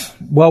 Yes.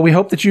 Well, we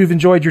hope that you've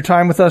enjoyed your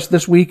time with us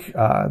this week,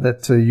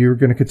 that you're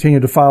going to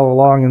continue to follow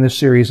along in this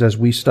series as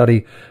we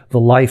study the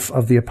life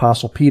of the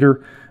Apostle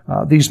Peter.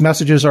 These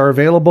messages are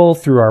available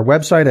through our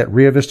website at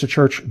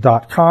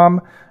riavistachurch.com.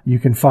 You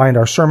can find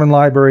our sermon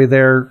library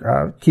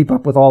there, keep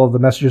up with all of the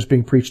messages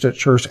being preached at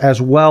church,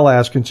 as well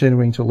as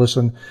continuing to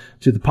listen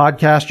to the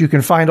podcast. You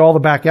can find all the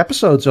back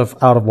episodes of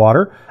Out of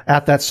Water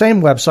at that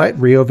same website,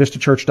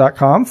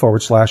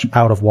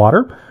 riavistachurch.com/Out of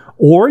Water.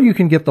 Or you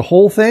can get the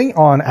whole thing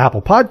on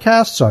Apple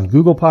Podcasts, on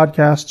Google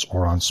Podcasts,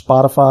 or on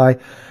Spotify.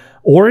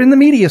 or in the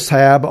Media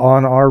tab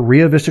on our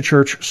Rio Vista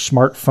Church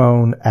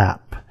smartphone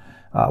app.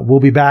 We'll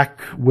be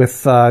back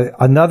with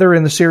another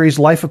in the series,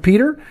 Life of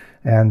Peter,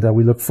 and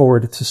we look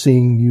forward to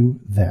seeing you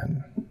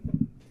then.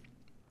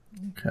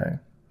 Okay.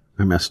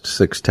 I missed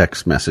 6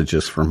 text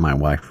messages from my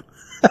wife.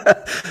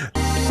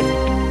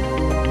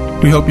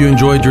 We hope you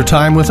enjoyed your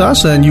time with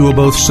us, and you will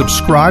both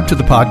subscribe to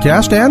the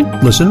podcast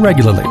and listen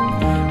regularly.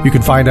 You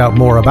can find out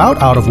more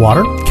about Out of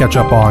Water, catch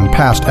up on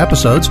past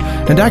episodes,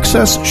 and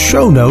access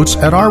show notes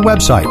at our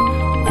website,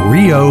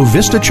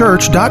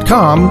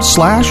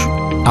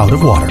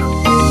 riovistachurch.com/outofwater.